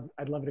I'd love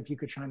it if you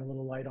could shine a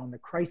little light on the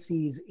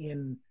crises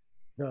in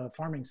the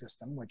farming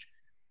system, which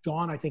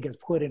Dawn, I think, has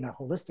put in a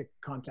holistic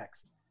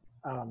context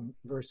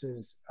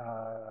versus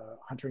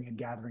hunting and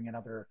gathering and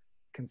other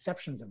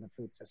conceptions of the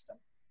food system.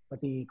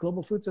 But the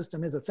global food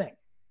system is a thing.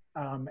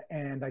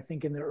 And I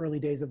think in the early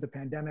days of the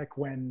pandemic,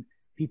 when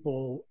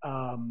people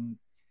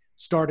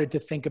started to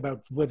think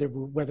about whether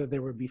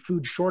there would be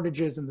food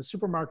shortages in the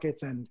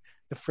supermarkets, and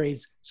the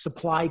phrase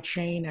supply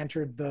chain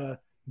entered the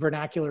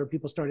vernacular,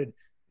 people started,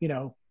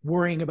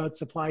 worrying about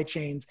supply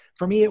chains.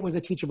 For me, it was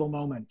a teachable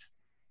moment.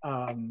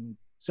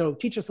 So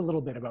teach us a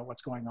little bit about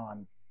what's going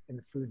on in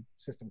the food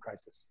system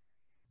crisis.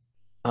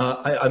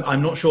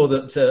 I'm not sure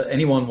that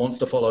anyone wants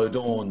to follow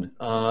Dawn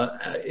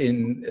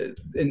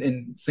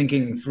in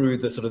thinking through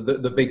the sort of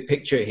the big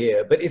picture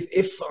here. But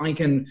if I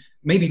can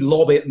maybe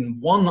lob it in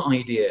one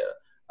idea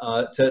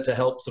to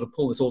help sort of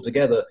pull this all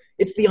together,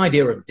 it's the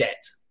idea of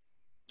debt.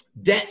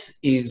 Debt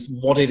is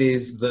what it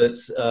is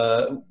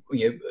that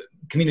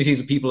communities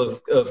of people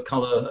of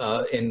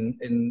color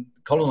in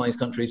colonized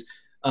countries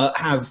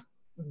have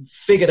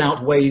figured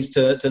out ways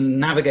to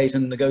navigate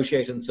and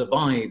negotiate and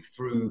survive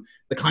through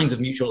the kinds of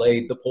mutual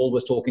aid that Paul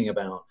was talking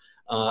about.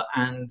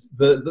 And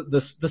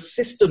the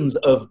systems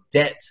of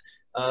debt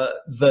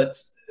that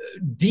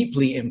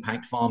deeply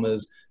impact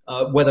farmers,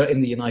 whether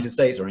in the United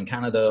States or in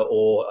Canada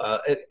or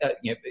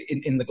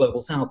in the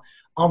global South,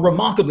 are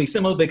remarkably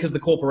similar because the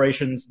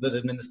corporations that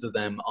administer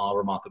them are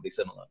remarkably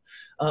similar.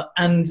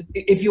 And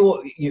if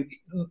you're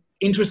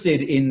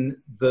interested in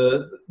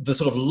the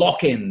sort of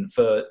lock-in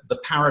for the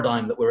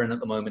paradigm that we're in at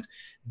the moment,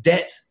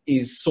 debt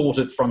is sort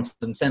of front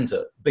and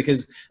center,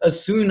 because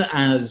as soon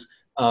as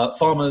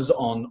farmers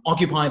on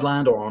occupied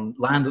land or on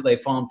land that they've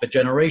farmed for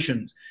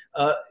generations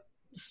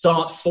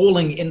start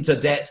falling into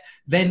debt,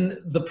 then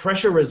the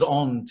pressure is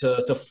on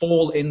to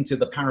fall into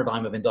the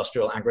paradigm of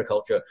industrial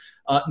agriculture,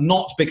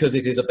 not because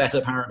it is a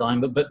better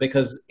paradigm, but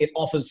because it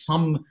offers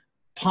some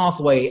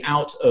pathway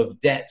out of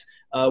debt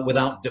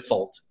without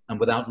default and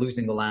without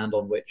losing the land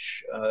on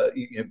which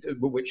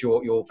which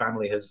your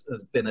family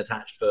has been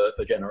attached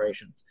for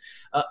generations.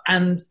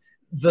 And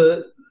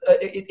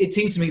it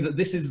seems to me that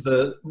this is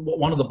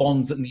one of the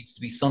bonds that needs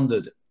to be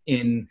sundered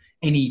in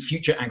any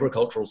future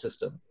agricultural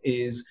system,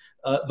 is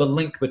the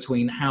link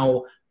between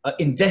how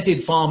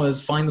indebted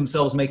farmers find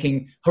themselves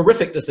making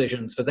horrific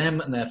decisions for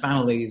them and their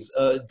families,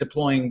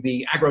 deploying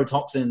the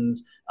agrotoxins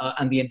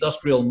and the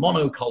industrial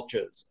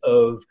monocultures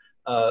of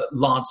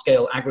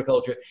large-scale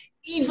agriculture,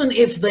 even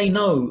if they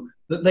know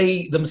that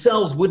they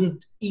themselves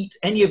wouldn't eat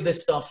any of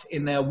this stuff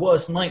in their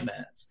worst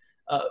nightmares.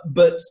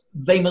 But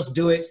they must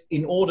do it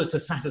in order to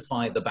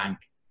satisfy the bank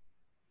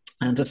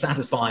and to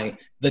satisfy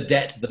the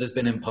debt that has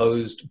been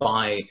imposed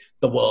by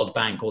the World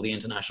Bank or the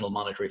International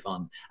Monetary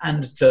Fund,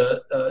 and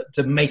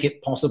to make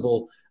it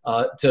possible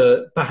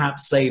to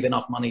perhaps save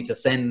enough money to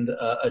send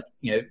a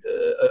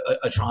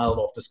child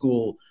off to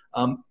school.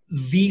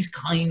 These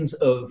kinds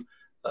of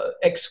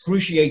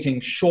excruciating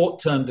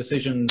short-term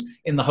decisions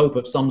in the hope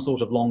of some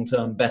sort of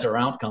long-term better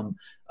outcome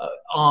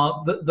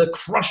are the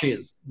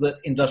crushes that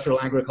industrial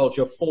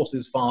agriculture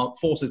forces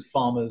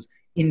farmers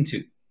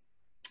into.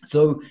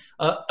 So,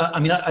 I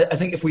mean, I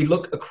think if we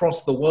look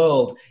across the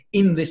world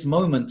in this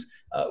moment,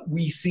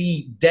 we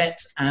see debt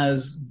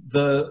as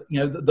the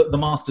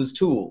master's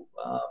tool.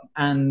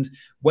 And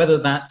whether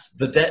that's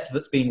the debt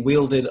that's being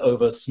wielded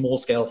over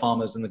small-scale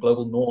farmers in the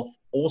global north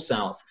or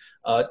south,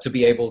 to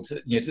be able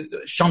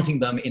to, shunting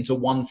them into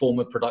one form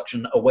of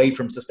production away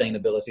from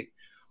sustainability,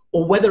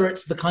 or whether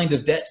it's the kind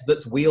of debt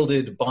that's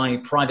wielded by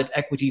private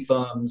equity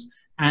firms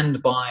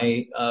and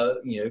by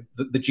the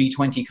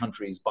G20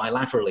 countries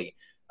bilaterally.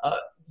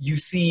 You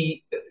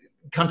see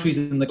countries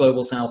in the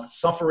global south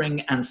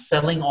suffering and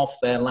selling off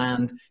their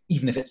land,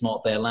 even if it's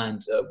not their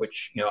land,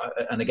 which,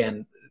 and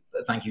again,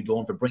 thank you,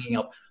 Dawn, for bringing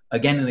up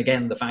again and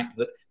again the fact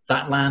that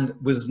that land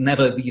was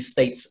never these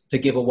states to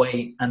give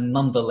away, and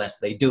nonetheless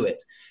they do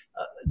it.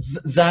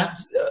 That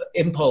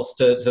impulse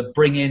to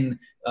bring in,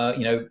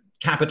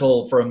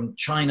 capital from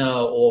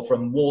China or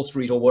from Wall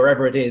Street or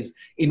wherever it is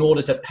in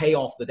order to pay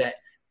off the debt,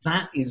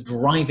 that is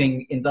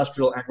driving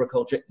industrial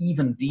agriculture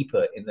even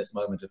deeper in this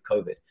moment of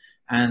COVID.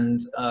 And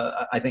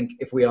I think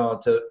if we are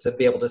to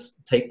be able to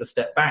take the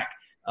step back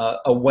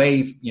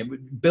away,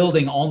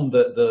 building on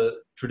the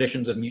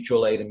traditions of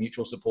mutual aid and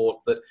mutual support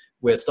that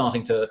we're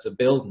starting to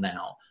build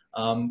now,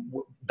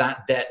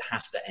 that debt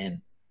has to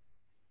end.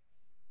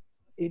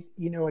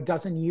 A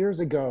dozen years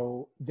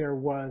ago, there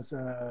was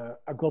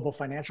a global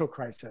financial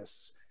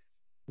crisis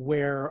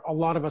where a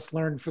lot of us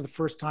learned for the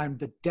first time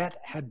that debt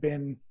had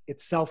been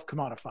itself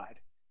commodified,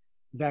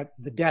 that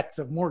the debts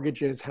of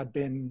mortgages had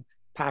been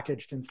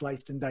packaged and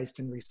sliced and diced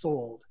and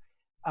resold,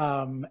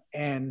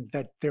 and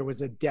that there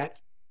was a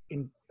debt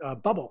in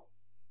bubble,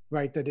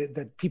 right?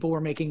 That people were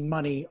making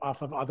money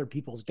off of other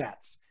people's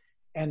debts.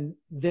 And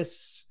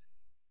this,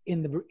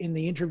 in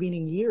the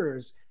intervening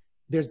years,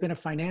 there's been a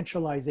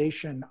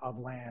financialization of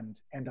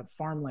land and of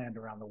farmland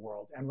around the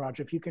world. And Raj,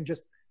 if you can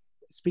just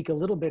speak a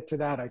little bit to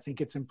that, I think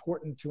it's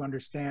important to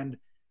understand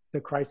the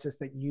crisis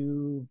that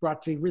you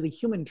brought to really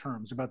human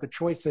terms about the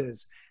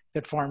choices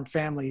that farm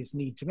families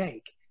need to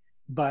make.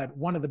 But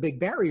one of the big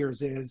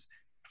barriers is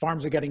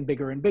farms are getting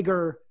bigger and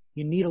bigger.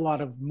 You need a lot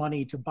of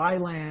money to buy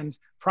land.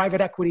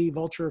 Private equity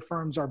vulture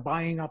firms are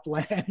buying up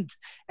land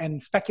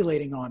and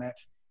speculating on it.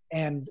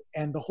 And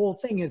the whole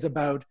thing is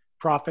about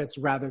profits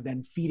rather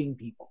than feeding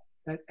people.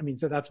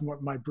 So that's more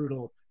my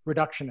brutal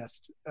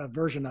reductionist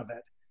version of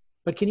it.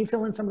 But can you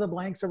fill in some of the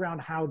blanks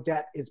around how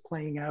debt is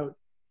playing out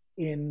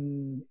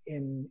in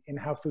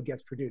how food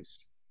gets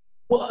produced?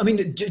 Well, I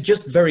mean,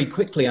 just very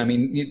quickly, I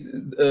mean,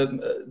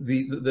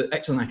 the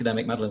excellent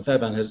academic Madeleine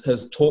Fairbairn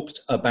has talked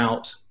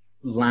about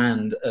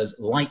land as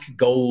like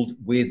gold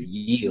with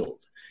yield.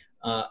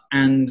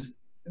 And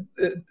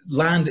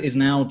land is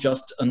now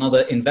just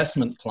another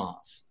investment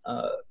class.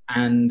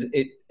 And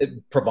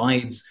it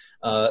provides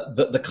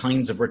the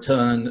kinds of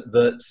return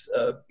that,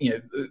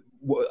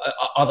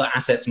 other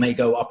assets may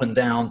go up and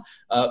down,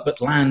 but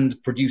land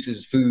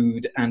produces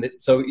food, and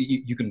so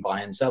you can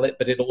buy and sell it,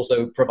 but it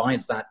also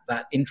provides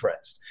that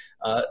interest.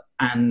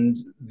 And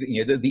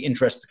the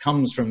interest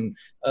comes from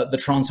the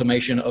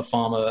transformation of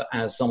farmer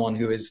as someone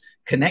who is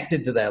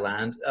connected to their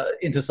land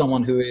into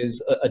someone who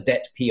is a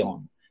debt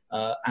peon.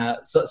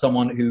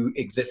 Someone who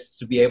exists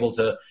to be able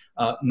to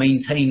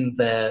maintain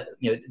their,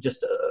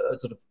 just a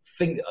sort of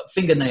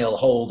fingernail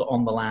hold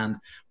on the land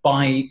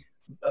by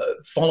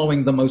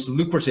following the most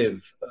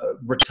lucrative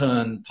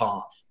return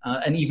path.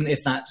 And even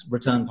if that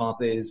return path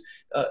is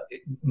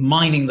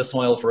mining the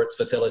soil for its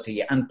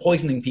fertility and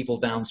poisoning people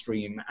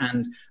downstream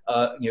and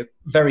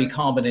very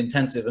carbon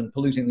intensive and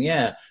polluting the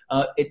air,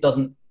 it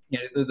doesn't,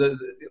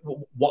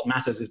 what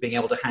matters is being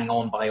able to hang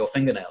on by your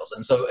fingernails.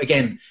 And so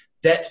again,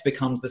 debt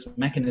becomes this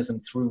mechanism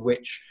through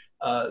which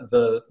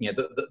the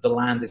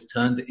land is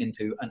turned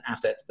into an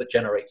asset that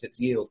generates its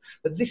yield.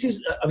 But this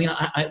is,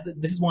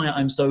 this is why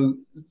I'm so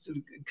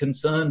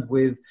concerned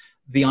with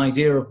the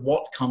idea of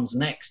what comes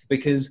next,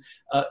 because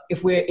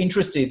if we're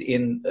interested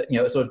in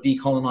a sort of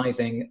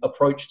decolonizing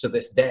approach to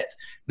this debt,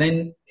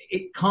 then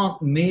it can't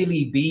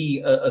merely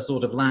be a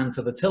sort of land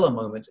to the tiller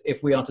moment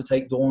if we are to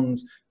take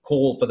Dawn's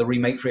call for the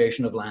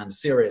rematriation of land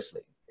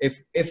seriously.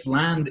 If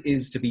land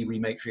is to be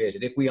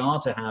rematriated, if we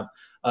are to have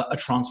a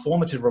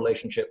transformative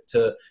relationship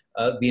to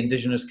the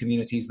indigenous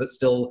communities that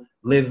still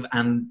live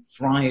and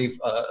thrive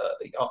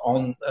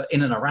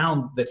in and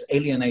around this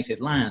alienated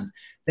land,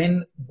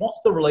 then what's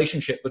the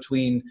relationship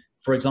between,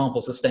 for example,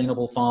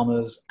 sustainable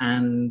farmers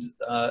and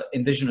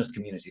indigenous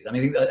communities?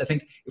 I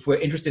think if we're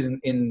interested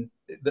in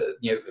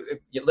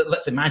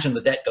let's imagine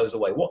the debt goes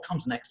away. What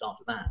comes next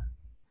after that?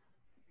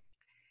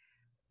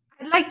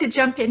 I'd like to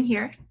jump in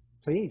here.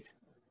 Please.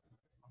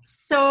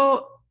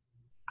 So,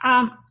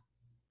 I've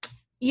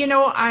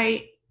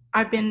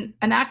been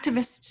an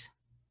activist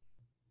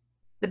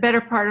the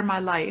better part of my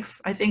life.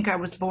 I think I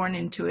was born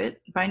into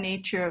it by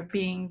nature of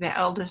being the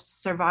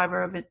eldest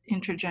survivor of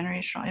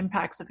intergenerational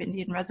impacts of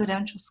Indian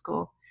residential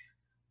school.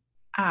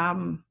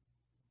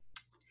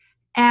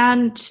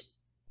 And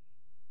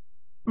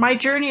my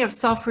journey of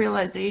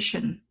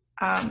self-realization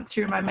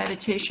through my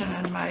meditation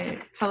and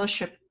my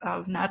fellowship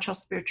of natural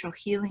spiritual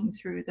healing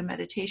through the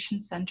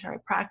meditation center I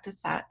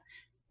practice at,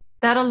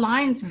 that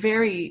aligns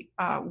very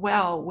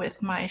well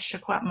with my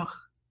Shekwatmuk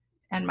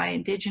and my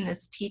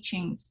Indigenous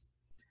teachings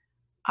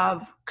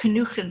of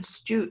Knuchen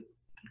Stut,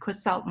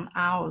 Kwesalten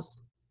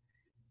Aus.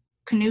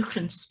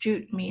 Knuchen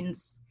Stut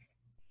means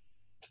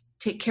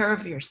take care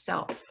of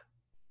yourself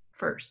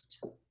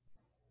first.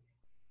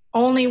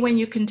 Only when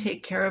you can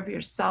take care of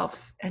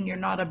yourself and you're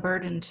not a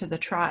burden to the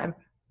tribe,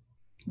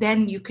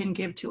 then you can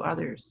give to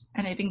others.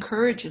 And it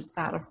encourages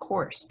that, of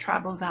course.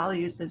 Tribal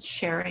values is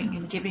sharing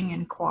and giving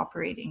and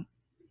cooperating.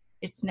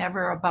 It's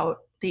never about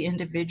the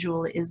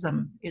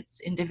individualism,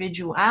 it's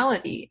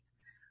individuality.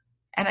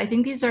 And I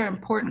think these are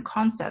important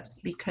concepts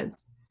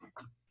because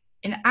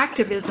in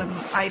activism,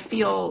 I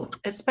feel,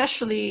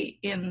 especially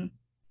in,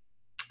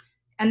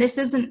 and this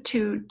isn't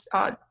to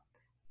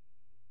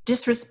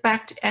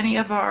disrespect any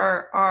of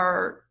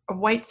our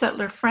white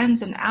settler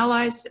friends and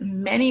allies,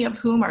 many of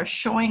whom are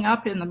showing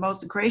up in the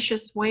most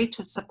gracious way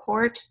to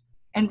support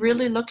and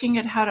really looking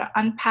at how to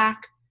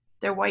unpack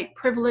their white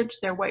privilege,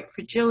 their white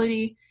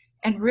fragility,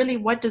 and really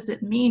what does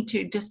it mean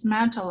to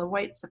dismantle a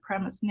white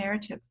supremacist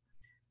narrative.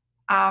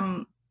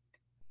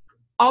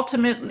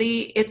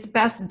 Ultimately, it's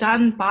best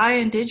done by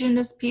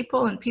Indigenous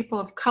people and people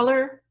of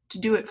color to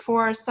do it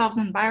for ourselves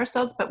and by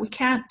ourselves, but we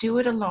can't do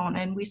it alone.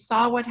 And we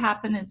saw what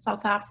happened in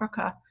South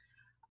Africa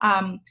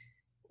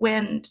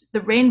when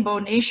the Rainbow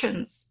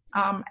Nations,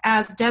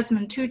 as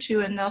Desmond Tutu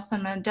and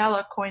Nelson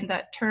Mandela coined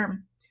that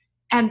term,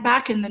 and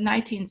back in the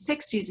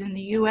 1960s in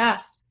the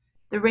US,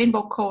 the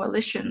Rainbow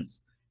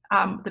Coalitions,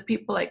 the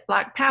people like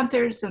Black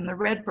Panthers and the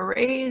Red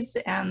Berets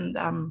and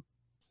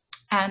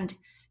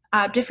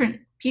different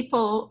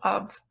people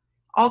of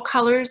all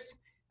colors,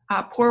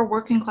 poor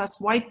working class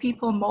white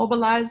people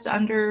mobilized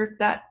under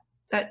that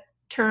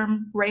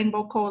term,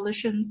 Rainbow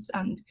Coalitions,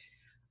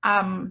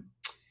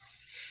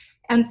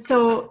 and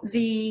so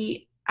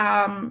the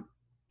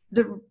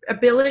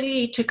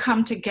ability to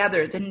come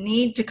together, the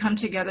need to come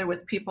together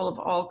with people of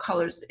all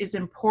colors is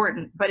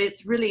important. But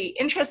it's really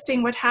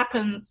interesting what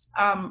happens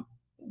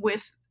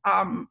with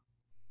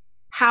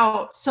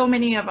how so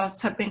many of us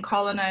have been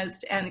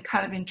colonized and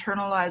kind of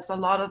internalized a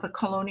lot of the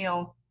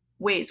colonial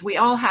ways. We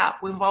all have.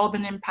 We've all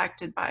been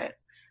impacted by it.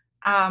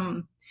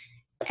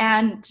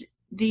 And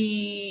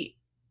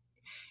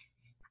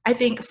I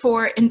think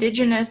for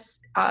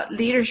Indigenous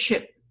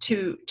leadership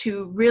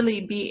to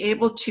really be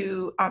able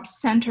to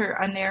center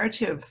a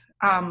narrative.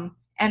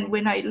 And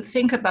when I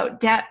think about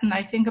debt and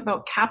I think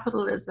about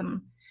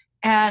capitalism,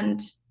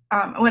 and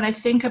when I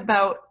think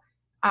about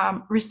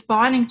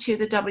responding to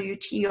the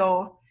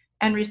WTO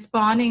and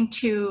responding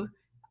to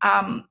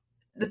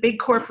the big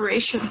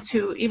corporations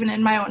who, even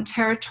in my own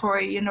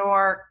territory,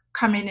 are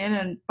coming in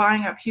and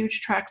buying up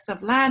huge tracts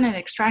of land and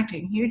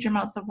extracting huge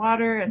amounts of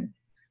water,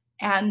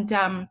 and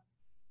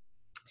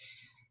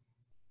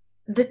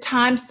the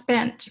time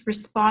spent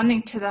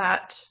responding to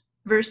that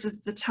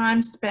versus the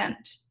time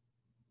spent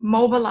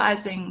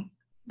mobilizing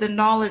the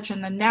knowledge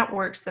and the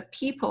networks, the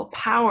people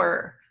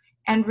power,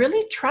 and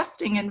really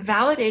trusting and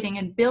validating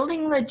and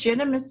building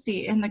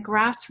legitimacy in the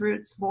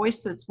grassroots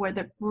voices where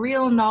the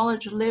real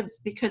knowledge lives.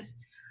 Because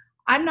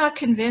I'm not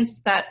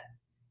convinced that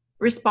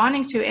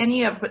responding to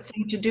any of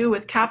thing to do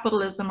with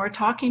capitalism or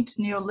talking to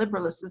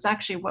neoliberalists is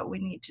actually what we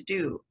need to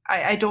do.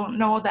 I don't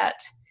know that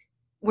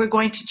we're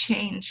going to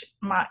change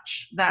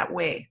much that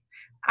way.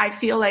 I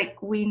feel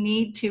like we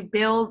need to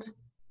build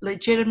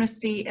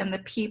legitimacy in the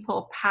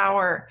people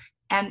power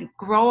and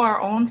grow our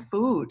own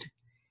food.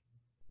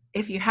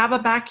 If you have a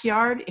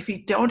backyard, if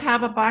you don't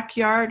have a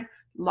backyard,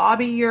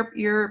 lobby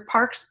your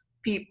parks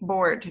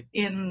board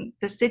in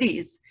the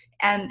cities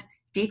and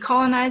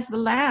decolonize the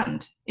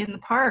land in the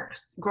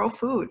parks, grow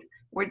food.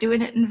 We're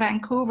doing it in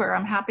Vancouver.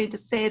 I'm happy to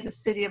say the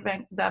city of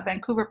the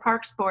Vancouver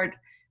Parks Board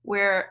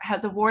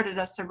has awarded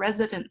us a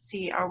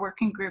residency, our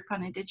working group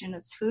on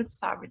Indigenous food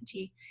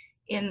sovereignty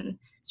in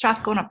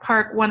Strathcona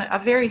Park, a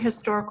very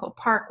historical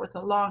park with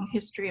a long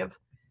history of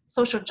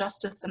social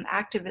justice and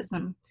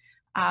activism,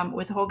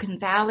 with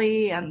Hogan's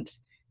Alley and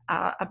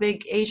a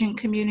big Asian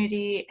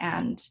community,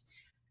 and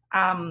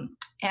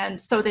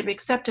so they've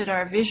accepted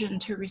our vision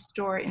to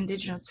restore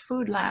Indigenous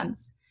food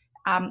lands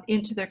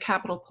into their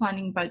capital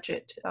planning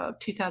budget of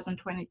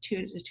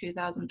 2022 to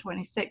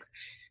 2026.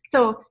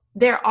 So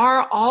there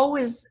are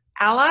always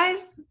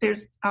allies.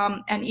 There's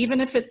and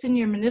even if it's in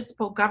your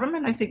municipal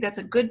government, I think that's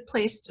a good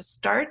place to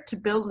start to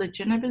build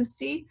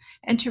legitimacy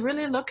and to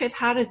really look at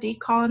how to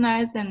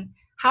decolonize and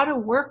how to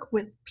work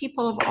with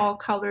people of all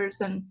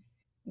colors and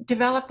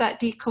develop that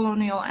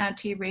decolonial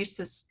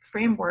anti-racist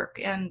framework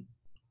and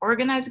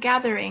organize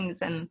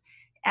gatherings and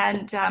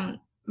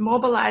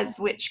mobilize,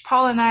 which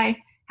Paul and I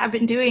have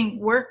been doing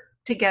work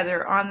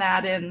together on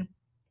that,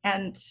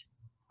 and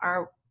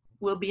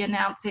we'll be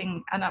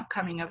announcing an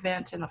upcoming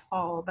event in the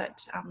fall.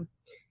 But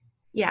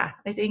yeah,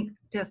 I think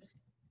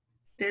just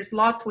there's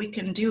lots we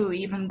can do,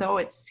 even though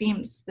it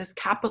seems this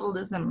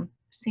capitalism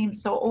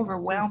seems so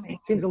overwhelming.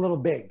 Seems a little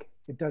big.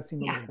 It does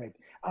seem a little big.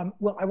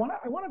 Well, I want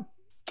to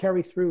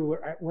carry through.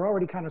 We're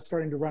already kind of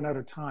starting to run out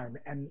of time,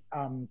 and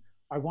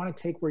I want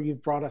to take where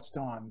you've brought us,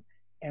 Dawn,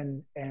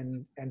 and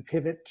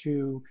pivot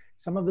to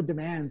some of the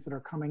demands that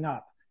are coming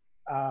up,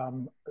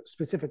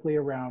 specifically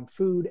around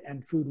food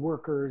and food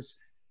workers,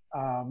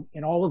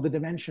 in all of the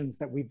dimensions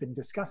that we've been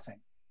discussing,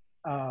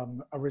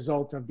 a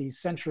result of these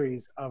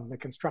centuries of the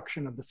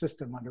construction of the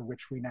system under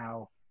which we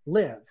now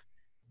live,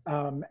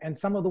 and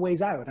some of the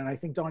ways out. And I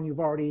think, Dawn, you've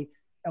already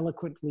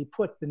eloquently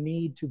put the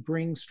need to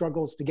bring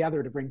struggles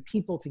together, to bring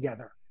people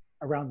together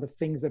around the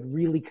things that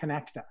really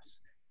connect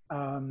us.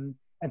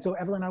 And so,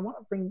 Evelyn, I want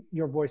to bring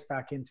your voice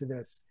back into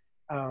this,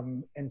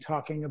 and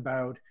talking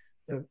about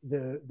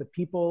the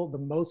people, the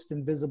most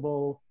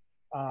invisible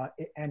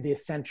and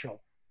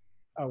essential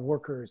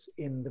workers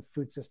in the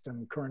food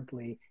system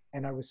currently.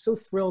 And I was so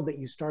thrilled that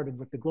you started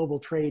with the global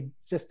trade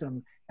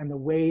system and the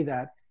way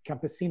that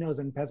campesinos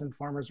and peasant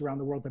farmers around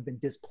the world have been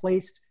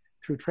displaced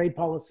through trade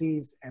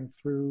policies and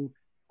through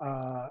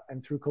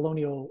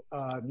colonial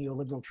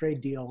neoliberal trade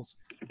deals,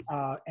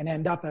 and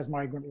end up as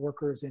migrant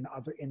workers in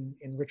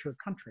richer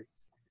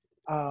countries.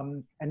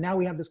 And now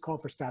we have this call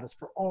for status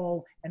for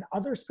all and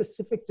other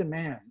specific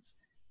demands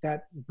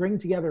that bring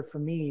together, for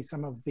me,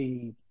 some of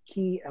the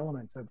key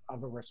elements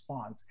of a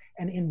response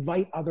and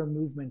invite other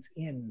movements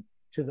in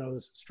to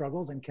those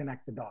struggles and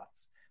connect the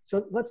dots.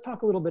 So let's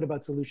talk a little bit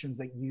about solutions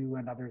that you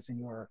and others in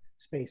your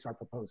space are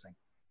proposing.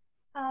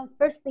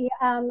 Firstly,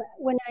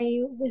 when I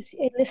was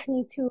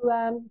listening to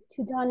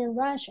Dawn and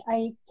Raj,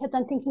 I kept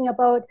on thinking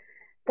about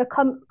the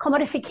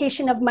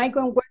commodification of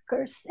migrant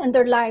workers and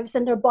their lives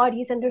and their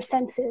bodies and their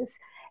senses,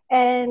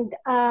 and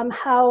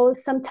how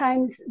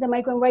sometimes the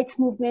migrant rights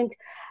movement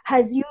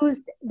has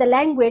used the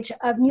language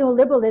of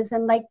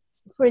neoliberalism, like,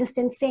 for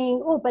instance,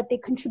 saying, oh, but they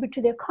contribute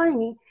to the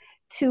economy,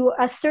 to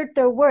assert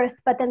their worth,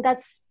 but then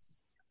that's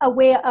a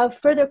way of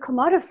further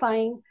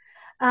commodifying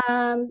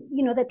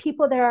the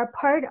people that are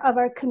part of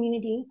our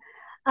community.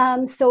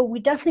 So we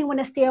definitely want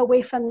to stay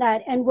away from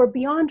that. And we're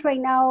beyond right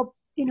now,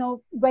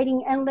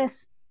 writing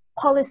endless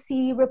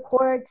policy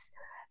reports,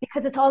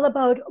 because it's all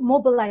about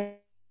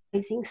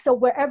mobilizing. So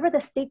wherever the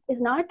state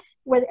is not,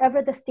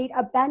 wherever the state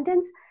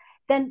abandons,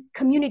 then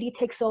community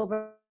takes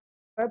over.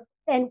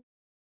 And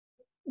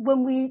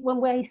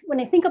when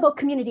I think about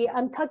community,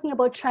 I'm talking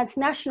about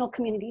transnational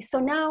community. So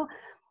now,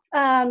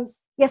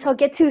 yes, I'll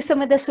get to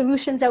some of the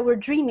solutions that we're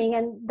dreaming,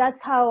 and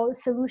that's how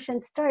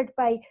solutions start,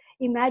 by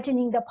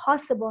imagining the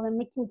possible and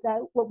making that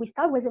what we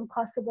thought was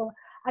impossible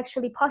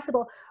actually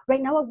possible.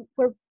 Right now,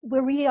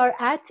 where we are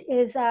at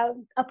is a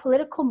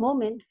political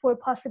moment for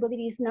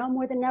possibilities now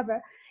more than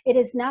ever. It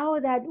is now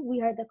that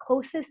we are the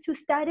closest to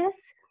status,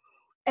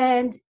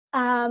 and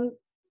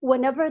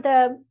whenever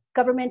the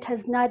government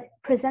has not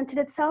presented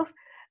itself,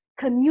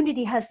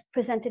 community has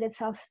presented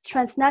itself,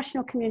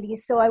 transnational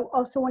communities. So I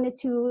also wanted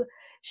to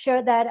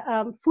share that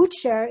Food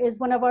Share is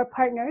one of our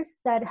partners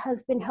that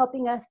has been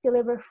helping us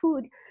deliver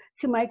food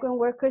to migrant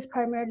workers,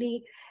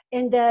 primarily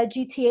in the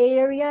GTA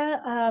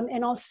area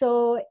and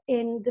also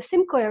in the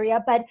Simcoe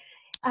area. But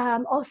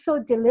also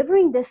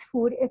delivering this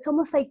food, it's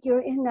almost like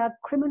you're in a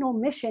criminal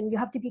mission. You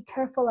have to be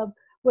careful of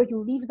where you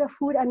leave the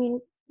food. I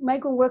mean,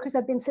 migrant workers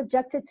have been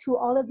subjected to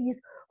all of these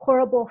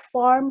horrible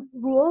farm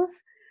rules,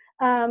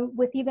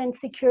 with even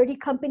security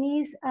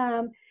companies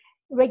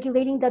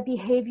regulating the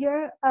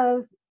behavior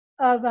of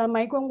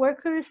migrant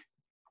workers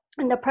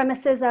in the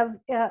premises of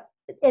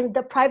in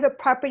the private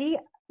property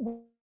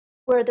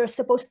where they're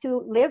supposed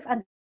to live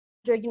under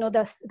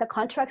the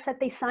contracts that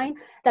they sign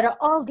that are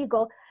all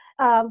legal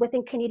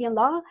within Canadian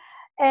law.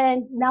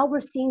 And now we're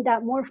seeing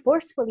that more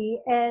forcefully.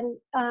 And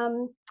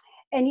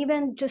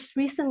even just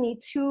recently,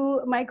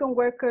 2 migrant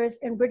workers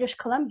in British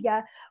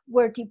Columbia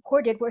were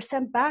deported, were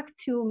sent back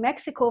to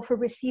Mexico for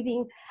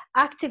receiving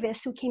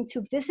activists who came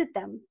to visit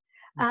them,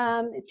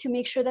 to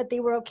make sure that they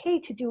were okay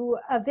to do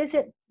a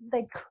visit,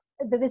 like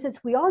the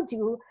visits we all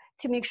do,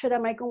 to make sure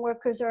that migrant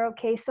workers are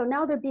okay. So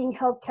now they're being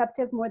held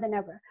captive more than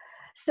ever.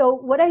 So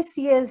what I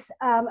see is,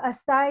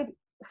 aside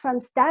from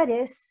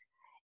status,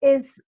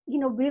 is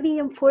really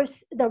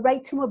enforce the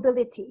right to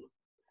mobility.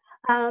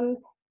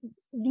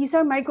 These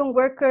are migrant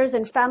workers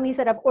and families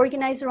that have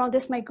organized around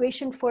this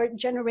migration for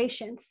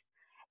generations.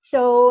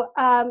 So,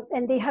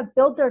 and they have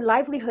built their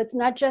livelihoods,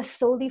 not just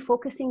solely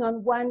focusing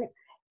on one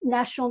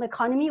national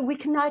economy. We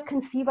cannot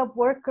conceive of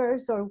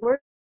workers or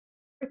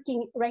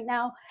working right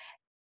now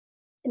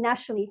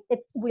nationally.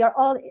 We are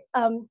all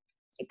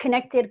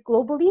connected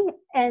globally,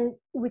 and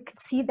we could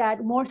see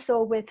that more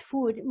so with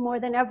food more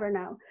than ever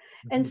now.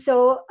 And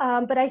so,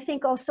 but I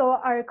think also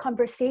our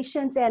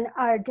conversations and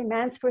our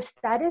demands for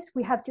status,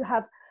 we have to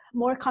have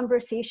more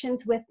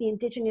conversations with the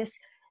Indigenous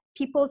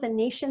peoples and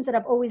nations that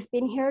have always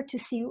been here to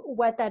see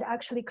what that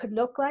actually could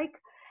look like.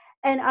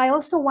 And I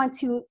also want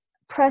to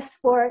press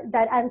for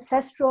that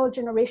ancestral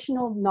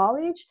generational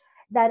knowledge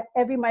that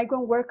every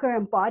migrant worker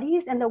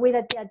embodies, and the way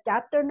that they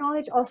adapt their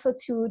knowledge also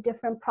to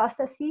different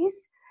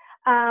processes.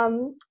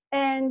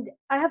 And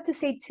I have to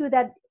say too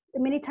that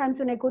many times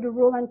when I go to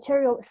rural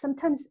Ontario,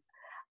 sometimes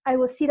I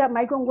will see that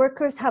migrant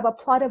workers have a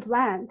plot of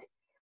land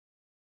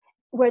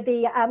where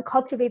they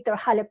cultivate their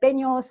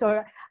jalapenos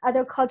or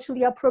other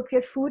culturally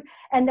appropriate food.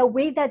 And the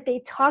way that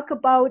they talk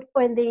about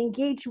and they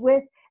engage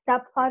with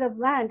that plot of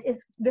land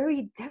is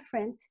very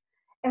different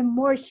and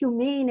more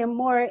humane and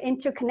more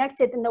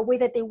interconnected than the way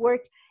that they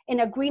work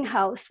in a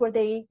greenhouse where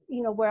they,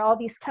 where all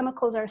these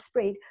chemicals are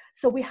sprayed.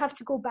 So we have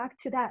to go back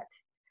to that.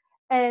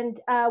 And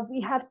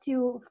we have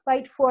to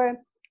fight for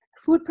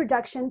food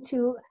production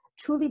to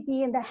truly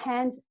be in the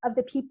hands of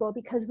the people,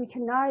 because we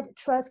cannot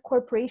trust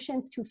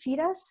corporations to feed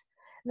us,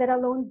 let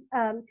alone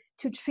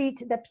to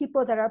treat the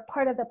people that are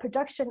part of the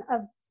production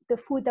of the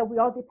food that we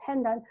all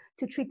depend on,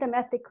 to treat them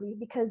ethically,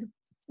 because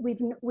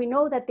we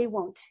know that they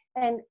won't.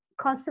 And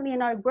constantly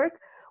in our work,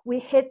 we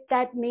hit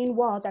that main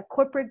wall, that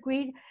corporate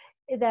greed,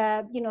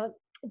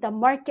 the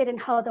market, and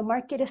how the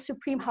market is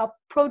supreme, how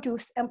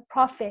produce and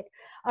profit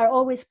are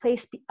always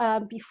placed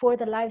before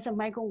the lives of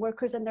migrant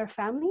workers and their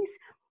families.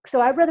 So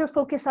I'd rather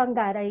focus on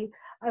that. I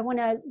want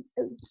to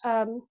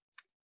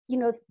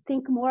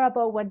think more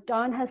about what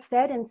Dawn has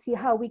said and see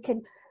how we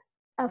can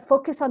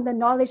focus on the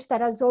knowledge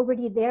that is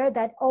already there,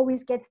 that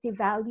always gets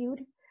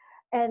devalued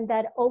and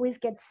that always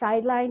gets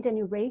sidelined and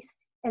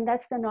erased. And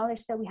that's the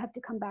knowledge that we have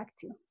to come back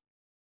to.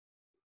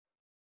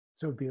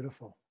 So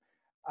beautiful.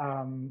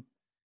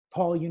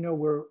 Paul,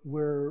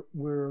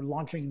 we're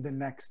launching the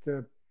next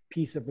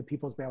piece of the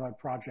People's Bailout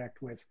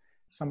Project with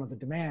some of the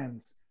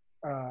demands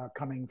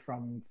coming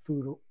from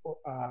food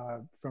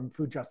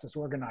justice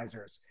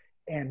organizers.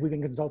 And we've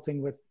been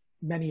consulting with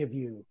many of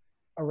you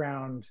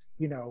around,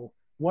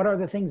 what are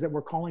the things that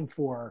we're calling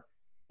for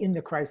in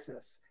the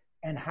crisis,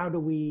 and how do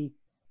we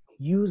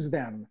use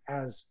them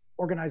as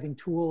organizing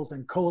tools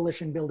and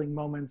coalition building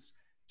moments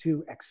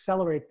to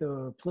accelerate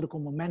the political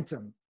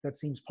momentum that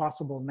seems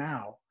possible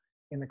now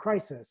in the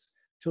crisis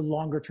to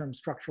longer term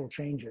structural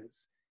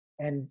changes.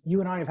 And you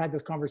and I have had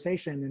this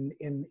conversation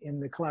in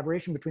the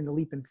collaboration between the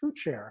LEAP and Food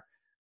Share,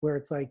 where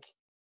it's like,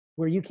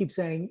 where you keep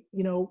saying,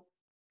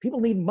 people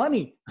need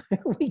money.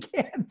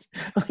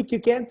 You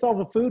can't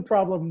solve a food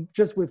problem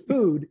just with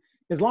food.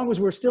 As long as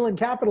we're still in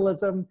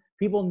capitalism,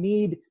 people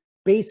need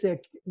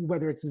basic,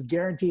 whether it's a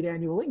guaranteed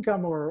annual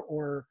income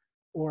or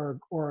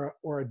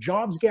a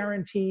jobs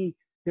guarantee.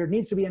 There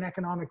needs to be an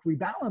economic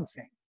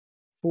rebalancing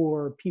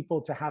for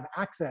people to have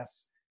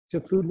access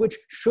to food, which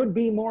should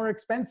be more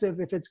expensive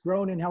if it's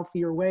grown in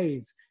healthier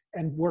ways,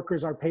 and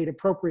workers are paid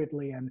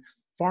appropriately, and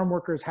farm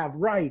workers have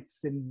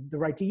rights and the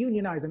right to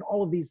unionize and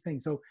all of these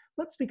things. So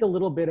let's speak a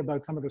little bit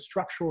about some of the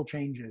structural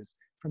changes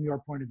from your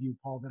point of view,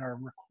 Paul, that are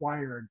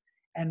required,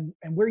 and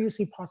where you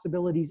see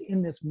possibilities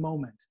in this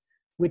moment,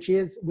 which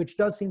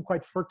does seem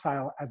quite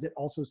fertile as it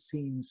also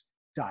seems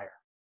dire.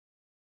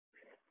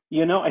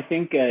 I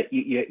think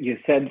you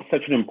said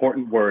such an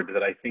important word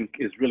that I think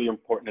is really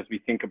important as we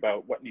think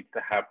about what needs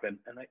to happen.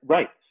 And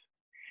rights.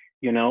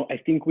 I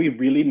think we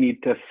really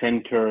need to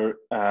center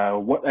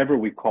whatever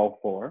we call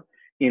for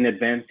in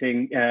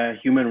advancing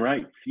human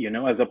rights,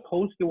 as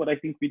opposed to what I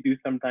think we do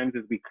sometimes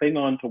is we cling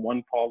on to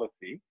one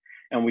policy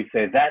and we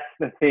say, that's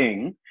the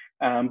thing.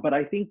 But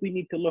I think we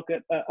need to look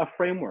at a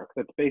framework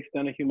that's based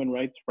on a human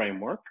rights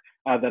framework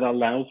that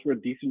allows for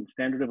a decent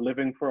standard of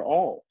living for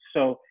all.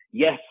 So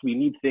yes, we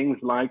need things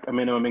like a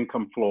minimum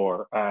income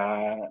floor,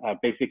 a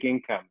basic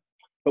income,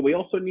 but we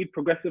also need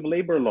progressive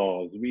labor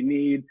laws. We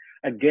need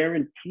a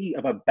guarantee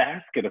of a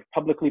basket of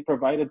publicly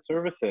provided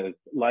services.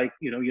 Like,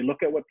 you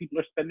look at what people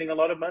are spending a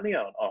lot of money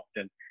on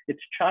often. It's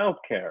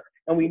childcare.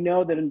 And we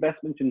know that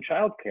investments in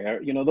childcare,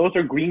 those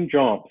are green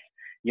jobs.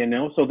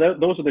 So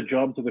those are the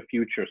jobs of the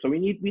future. So we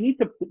need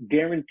to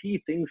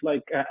guarantee things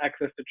like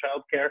access to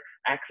childcare,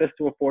 access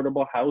to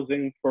affordable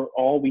housing for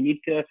all. We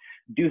need to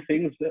do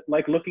things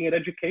like looking at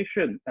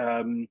education.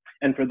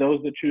 And for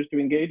those that choose to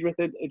engage with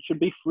it, it should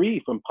be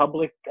free from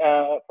public,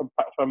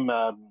 from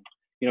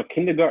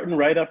kindergarten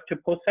right up to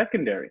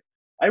post-secondary.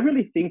 I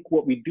really think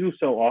what we do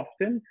so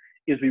often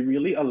is we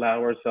really allow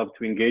ourselves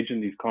to engage in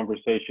these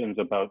conversations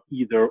about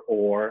either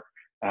or.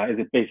 Is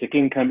it basic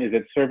income? Is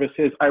it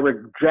services? I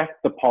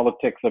reject the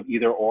politics of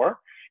either or.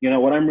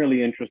 What I'm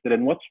really interested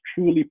in, what's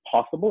truly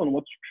possible and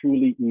what's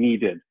truly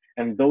needed.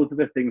 And those are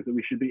the things that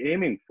we should be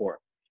aiming for.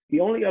 The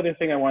only other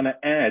thing I want to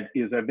add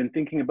is I've been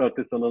thinking about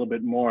this a little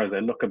bit more as I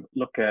look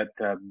at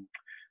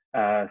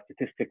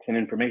statistics and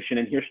information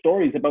and hear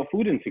stories about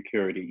food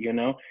insecurity.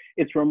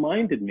 It's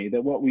reminded me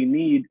that what we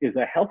need is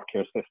a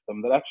healthcare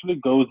system that actually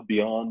goes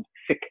beyond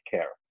sick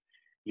care.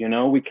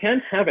 We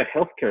can't have a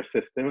healthcare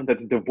system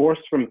that's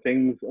divorced from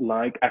things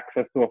like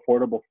access to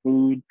affordable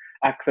food,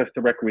 access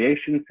to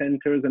recreation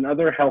centers, and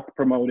other health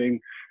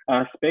promoting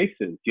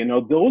spaces.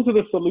 Those are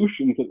the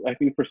solutions that I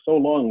think for so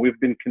long we've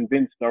been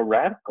convinced are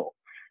radical.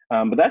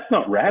 But that's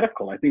not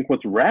radical. I think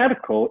what's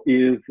radical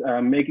is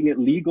making it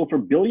legal for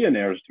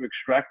billionaires to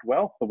extract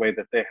wealth the way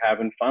that they have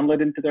and funnel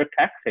it into their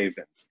tax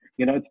havens.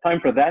 It's time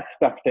for that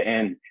stuff to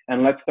end,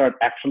 and let's start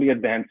actually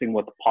advancing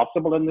what's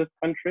possible in this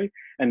country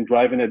and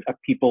driving a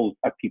people's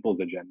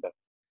agenda.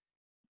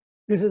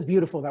 This is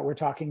beautiful that we're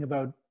talking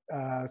about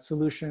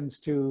solutions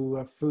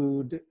to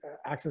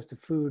access to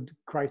food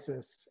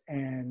crisis,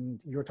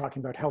 and you're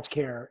talking about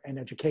healthcare and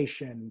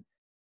education,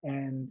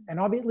 and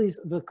obviously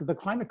the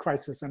climate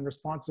crisis and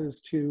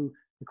responses to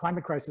the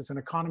climate crisis, an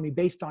economy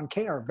based on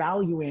care,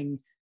 valuing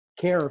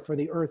care for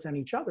the earth and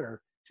each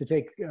other, to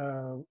take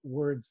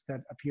words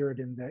that appeared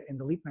in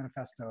the LEAP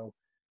manifesto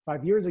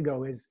 5 years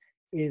ago,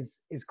 is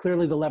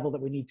clearly the level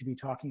that we need to be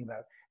talking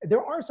about.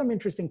 There are some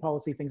interesting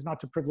policy things, not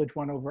to privilege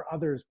one over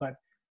others, but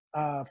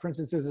for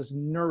instance, there's this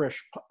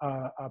Nourish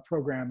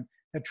program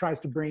that tries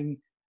to bring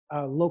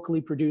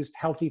locally produced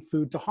healthy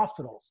food to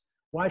hospitals.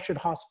 Why should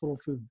hospital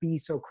food be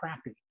so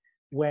crappy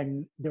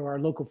when there are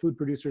local food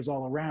producers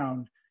all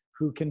around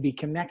who can be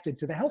connected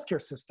to the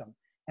healthcare system,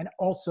 and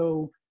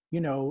also, you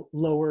know,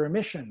 lower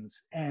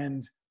emissions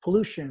and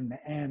pollution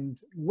and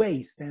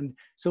waste? And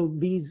so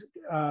these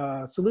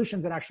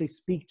solutions that actually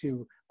speak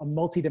to a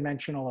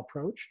multidimensional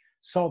approach,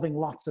 solving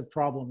lots of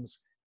problems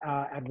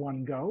at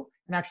one go,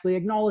 and actually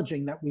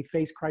acknowledging that we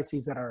face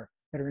crises that are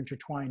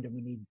intertwined and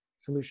we need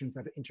solutions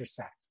that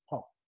intersect.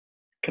 Paul.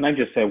 Can I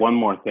just say one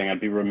more thing? I'd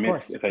be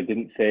remiss if I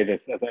didn't say this.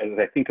 As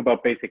I think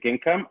about basic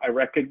income, I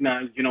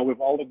recognize, you know, we've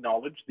all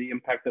acknowledged the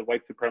impact that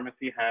white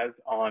supremacy has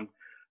on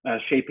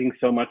shaping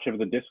so much of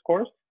the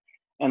discourse.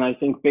 And I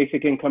think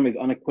basic income is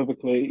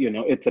unequivocally, you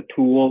know, it's a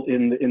tool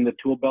in the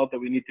tool belt that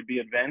we need to be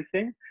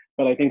advancing.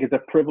 But I think it's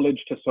a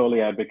privilege to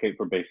solely advocate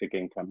for basic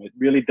income. It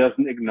really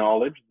doesn't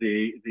acknowledge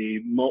the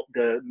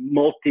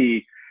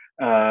multi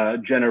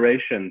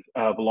generations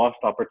of lost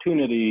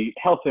opportunity,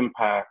 health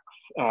impacts,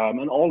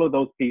 and all of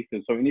those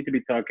pieces. So we need to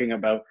be talking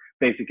about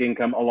basic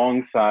income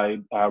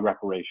alongside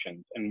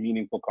reparations and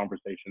meaningful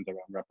conversations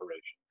around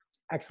reparations.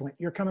 Excellent.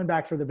 You're coming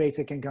back for the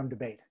basic income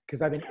debate,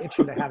 because I've been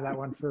itching to have that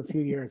one for a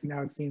few years.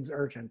 Now it seems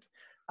urgent.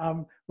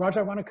 Raj,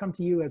 I want to come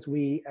to you as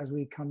we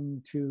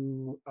come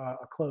to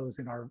a close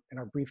in our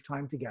brief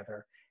time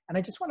together. And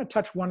I just want to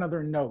touch one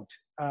other note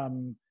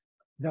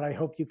that I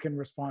hope you can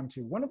respond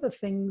to. One of the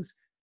things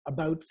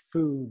about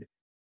food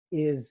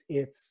is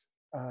its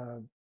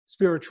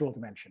spiritual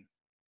dimension,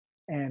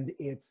 and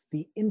it's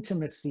the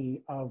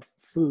intimacy of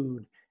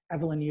food.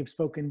 Evelyn, you've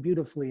spoken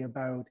beautifully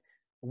about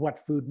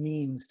what food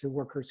means to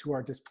workers who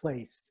are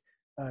displaced.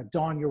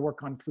 Dawn, your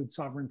work on food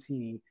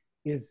sovereignty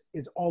is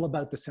all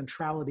about the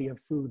centrality of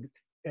food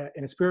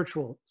in a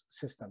spiritual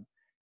system.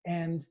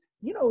 And,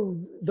 you know,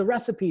 the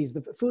recipes,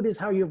 the food is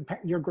how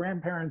your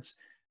grandparents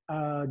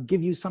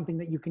give you something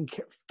that you can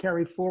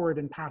carry forward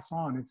and pass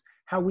on. It's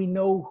how we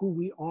know who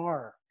we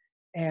are.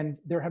 And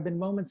there have been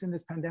moments in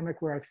this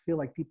pandemic where I feel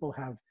like people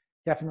have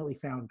definitely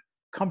found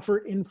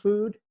comfort in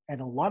food,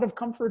 and a lot of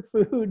comfort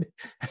food.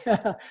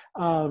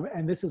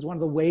 And this is one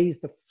of the ways,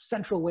 the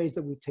central ways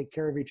that we take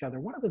care of each other.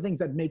 One of the things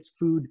that makes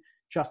food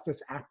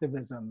justice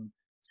activism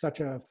such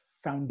a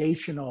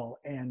foundational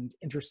and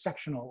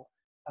intersectional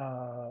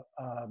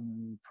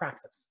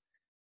practice.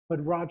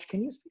 But Raj,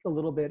 can you speak a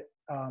little bit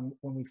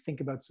when we think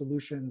about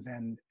solutions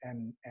and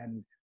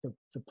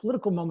the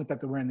political moment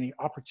that we're in, the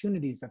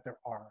opportunities that there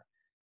are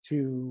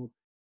to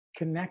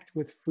connect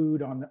with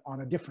food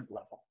on a different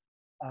level,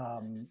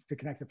 to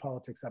connect the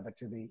politics of it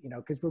to the, you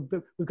know, because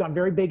we've gone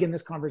very big in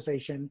this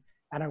conversation,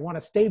 and I want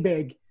to stay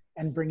big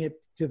and bring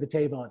it to the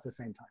table at the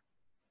same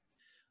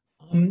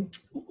time.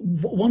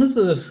 One of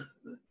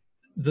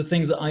the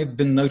things that I've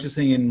been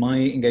noticing in my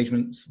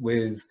engagements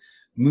with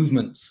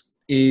movements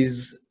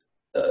is,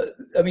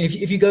 I mean,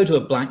 if you go to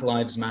a Black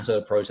Lives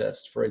Matter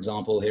protest, for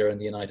example, here in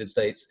the United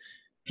States,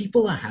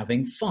 people are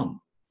having fun.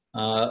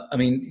 I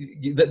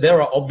mean,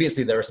 there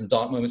are some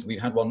dark moments.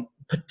 We've had one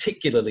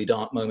particularly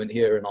dark moment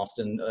here in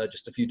Austin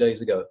just a few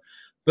days ago.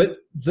 But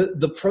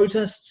the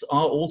protests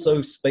are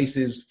also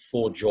spaces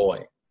for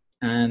joy.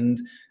 And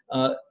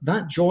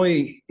that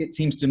joy, it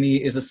seems to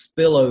me, is a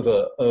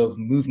spillover of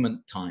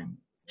movement time.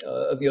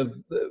 You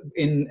know,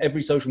 in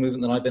every social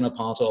movement that I've been a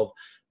part of,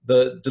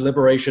 the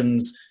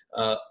deliberations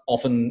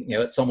often, you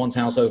know, at someone's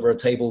house over a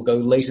table go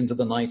late into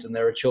the night, and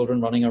there are children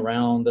running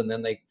around, and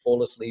then they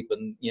fall asleep,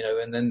 and, you know,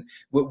 and then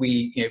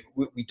we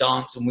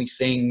dance and we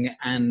sing,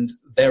 and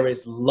there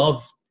is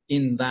love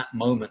in that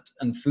moment.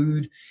 And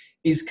food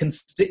is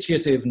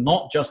constitutive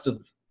not just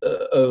of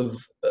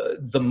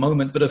the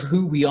moment, but of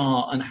who we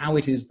are and how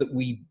it is that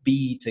we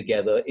be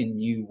together in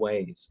new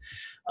ways.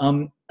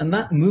 And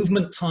that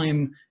movement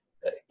time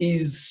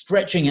is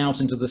stretching out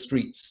into the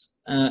streets,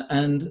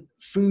 and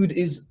food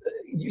is,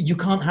 you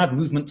can't have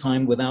movement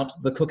time without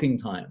the cooking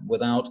time,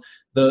 without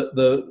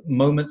the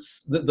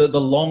moments, the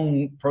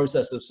long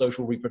process of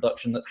social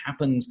reproduction that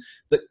happens,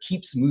 that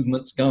keeps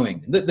movements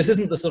going. This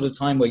isn't the sort of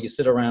time where you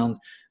sit around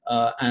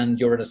and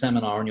you're in a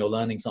seminar and you're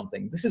learning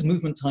something. This is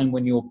movement time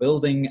when you're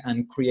building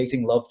and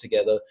creating love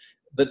together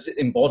that's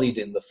embodied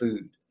in the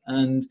food.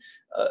 And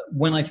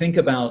when I think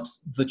about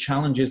the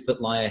challenges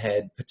that lie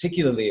ahead,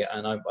 particularly,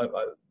 and I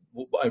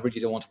really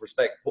don't want to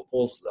respect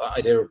Paul's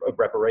idea of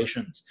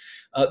reparations.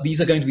 These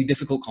are going to be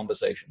difficult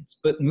conversations,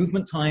 but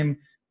movement time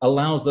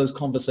allows those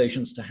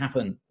conversations to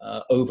happen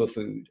over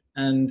food.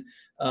 And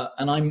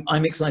And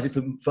I'm excited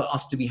for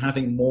us to be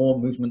having more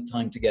movement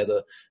time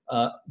together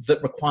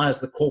that requires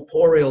the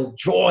corporeal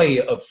joy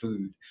of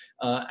food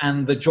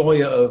and the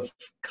joy of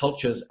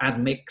cultures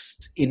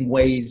admixed in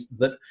ways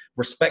that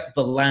respect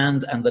the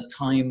land and the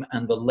time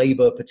and the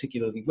labor,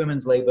 particularly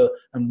women's labor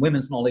and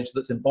women's knowledge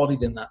that's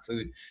embodied in that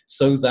food,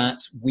 so that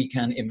we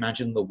can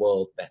imagine the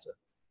world better.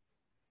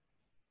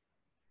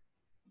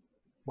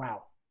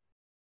 Wow.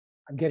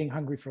 I'm getting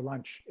hungry for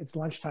lunch. It's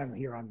lunchtime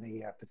here on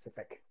the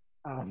Pacific.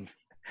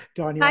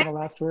 Dawn, you want a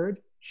last word?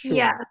 Sure.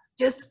 Yeah,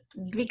 just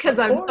because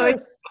I'm so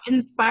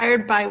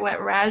inspired by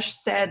what Raj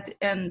said,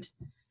 and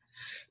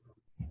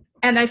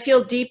I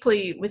feel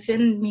deeply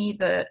within me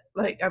that,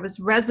 like, I was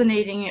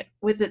resonating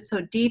with it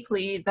so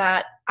deeply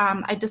that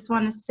I just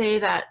want to say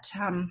that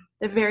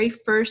the very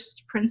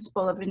first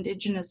principle of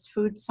Indigenous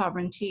food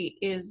sovereignty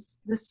is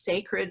the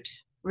sacred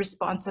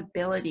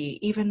responsibility,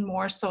 even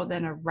more so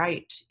than a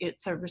right.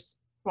 It's a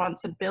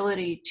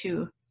responsibility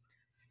to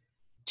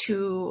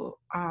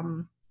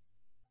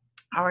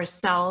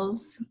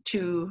ourselves,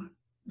 to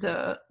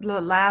the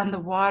land, the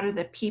water,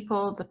 the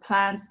people, the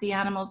plants, the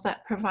animals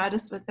that provide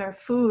us with our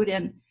food.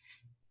 And,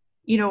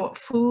 you know,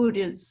 food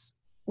is,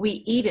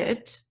 we eat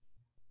it,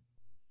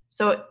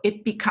 so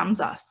it becomes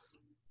us.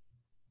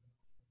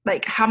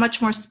 Like, how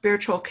much more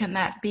spiritual can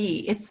that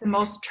be? It's the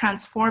most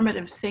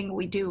transformative thing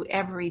we do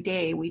every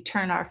day. We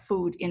turn our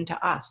food into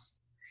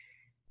us.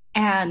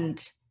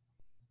 And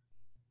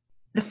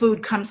the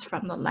food comes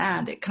from the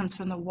land, it comes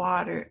from the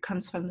water, it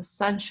comes from the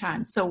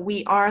sunshine. So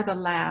we are the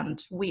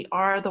land, we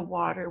are the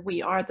water,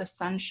 we are the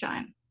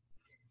sunshine.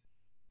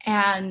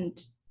 And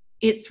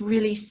it's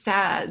really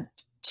sad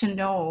to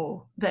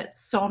know that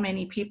so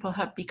many people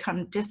have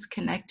become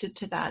disconnected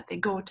to that. They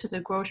go to the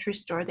grocery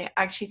store, they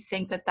actually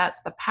think that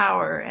that's the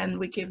power, and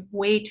we give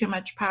way too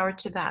much power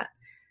to that.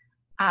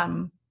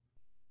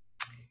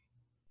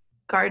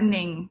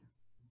 Gardening,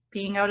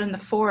 being out in the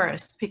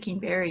forest, picking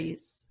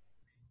berries.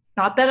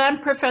 Not that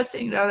I'm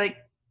professing, you know, like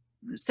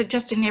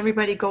suggesting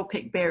everybody go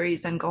pick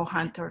berries and go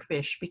hunt or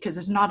fish, because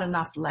there's not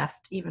enough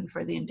left even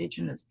for the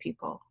Indigenous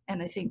people.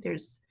 And I think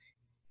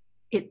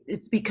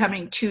it's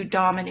becoming too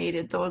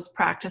dominated, those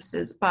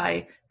practices,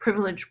 by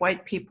privileged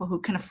white people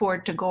who can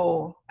afford to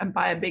go and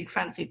buy a big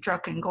fancy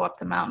truck and go up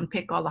the mountain,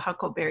 pick all the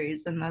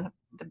huckleberries, and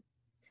the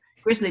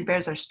grizzly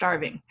bears are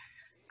starving.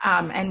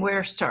 And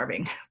we're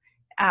starving,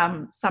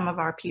 some of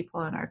our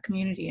people in our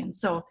community. And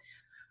so,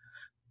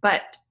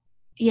 but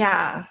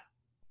yeah,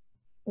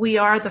 we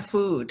are the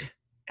food.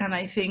 And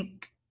I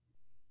think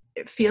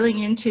feeling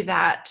into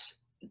that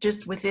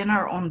just within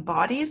our own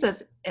bodies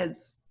as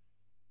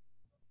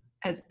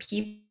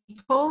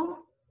people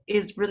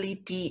is really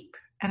deep,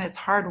 and it's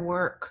hard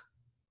work.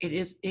 It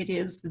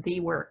is the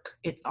work.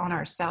 It's on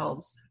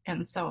ourselves.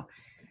 And so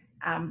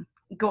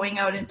going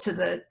out into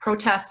the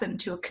protests and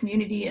to a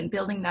community and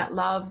building that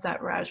love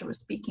that Raja was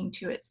speaking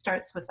to, it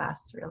starts with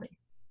us, really.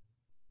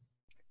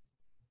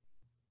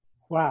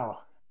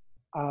 Wow.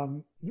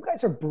 You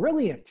guys are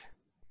brilliant.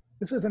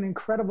 This was an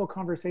incredible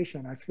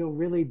conversation. I feel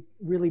really,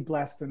 really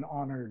blessed and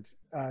honored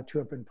to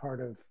have been part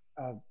of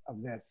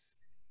this,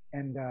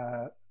 and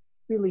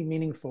really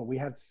meaningful. We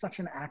had such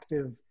an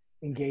active,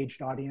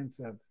 engaged audience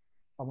of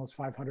almost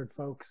 500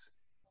 folks,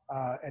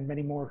 and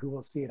many more who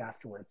will see it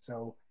afterwards.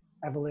 So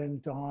Evelyn,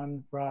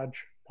 Dawn,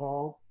 Raj,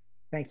 Paul,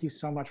 thank you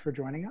so much for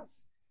joining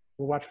us.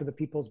 We'll watch for the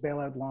People's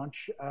Bailout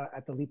launch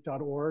at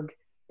theleap.org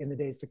in the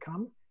days to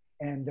come.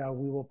 And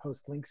we will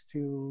post links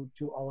to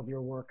all of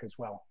your work as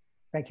well.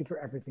 Thank you for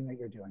everything that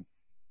you're doing.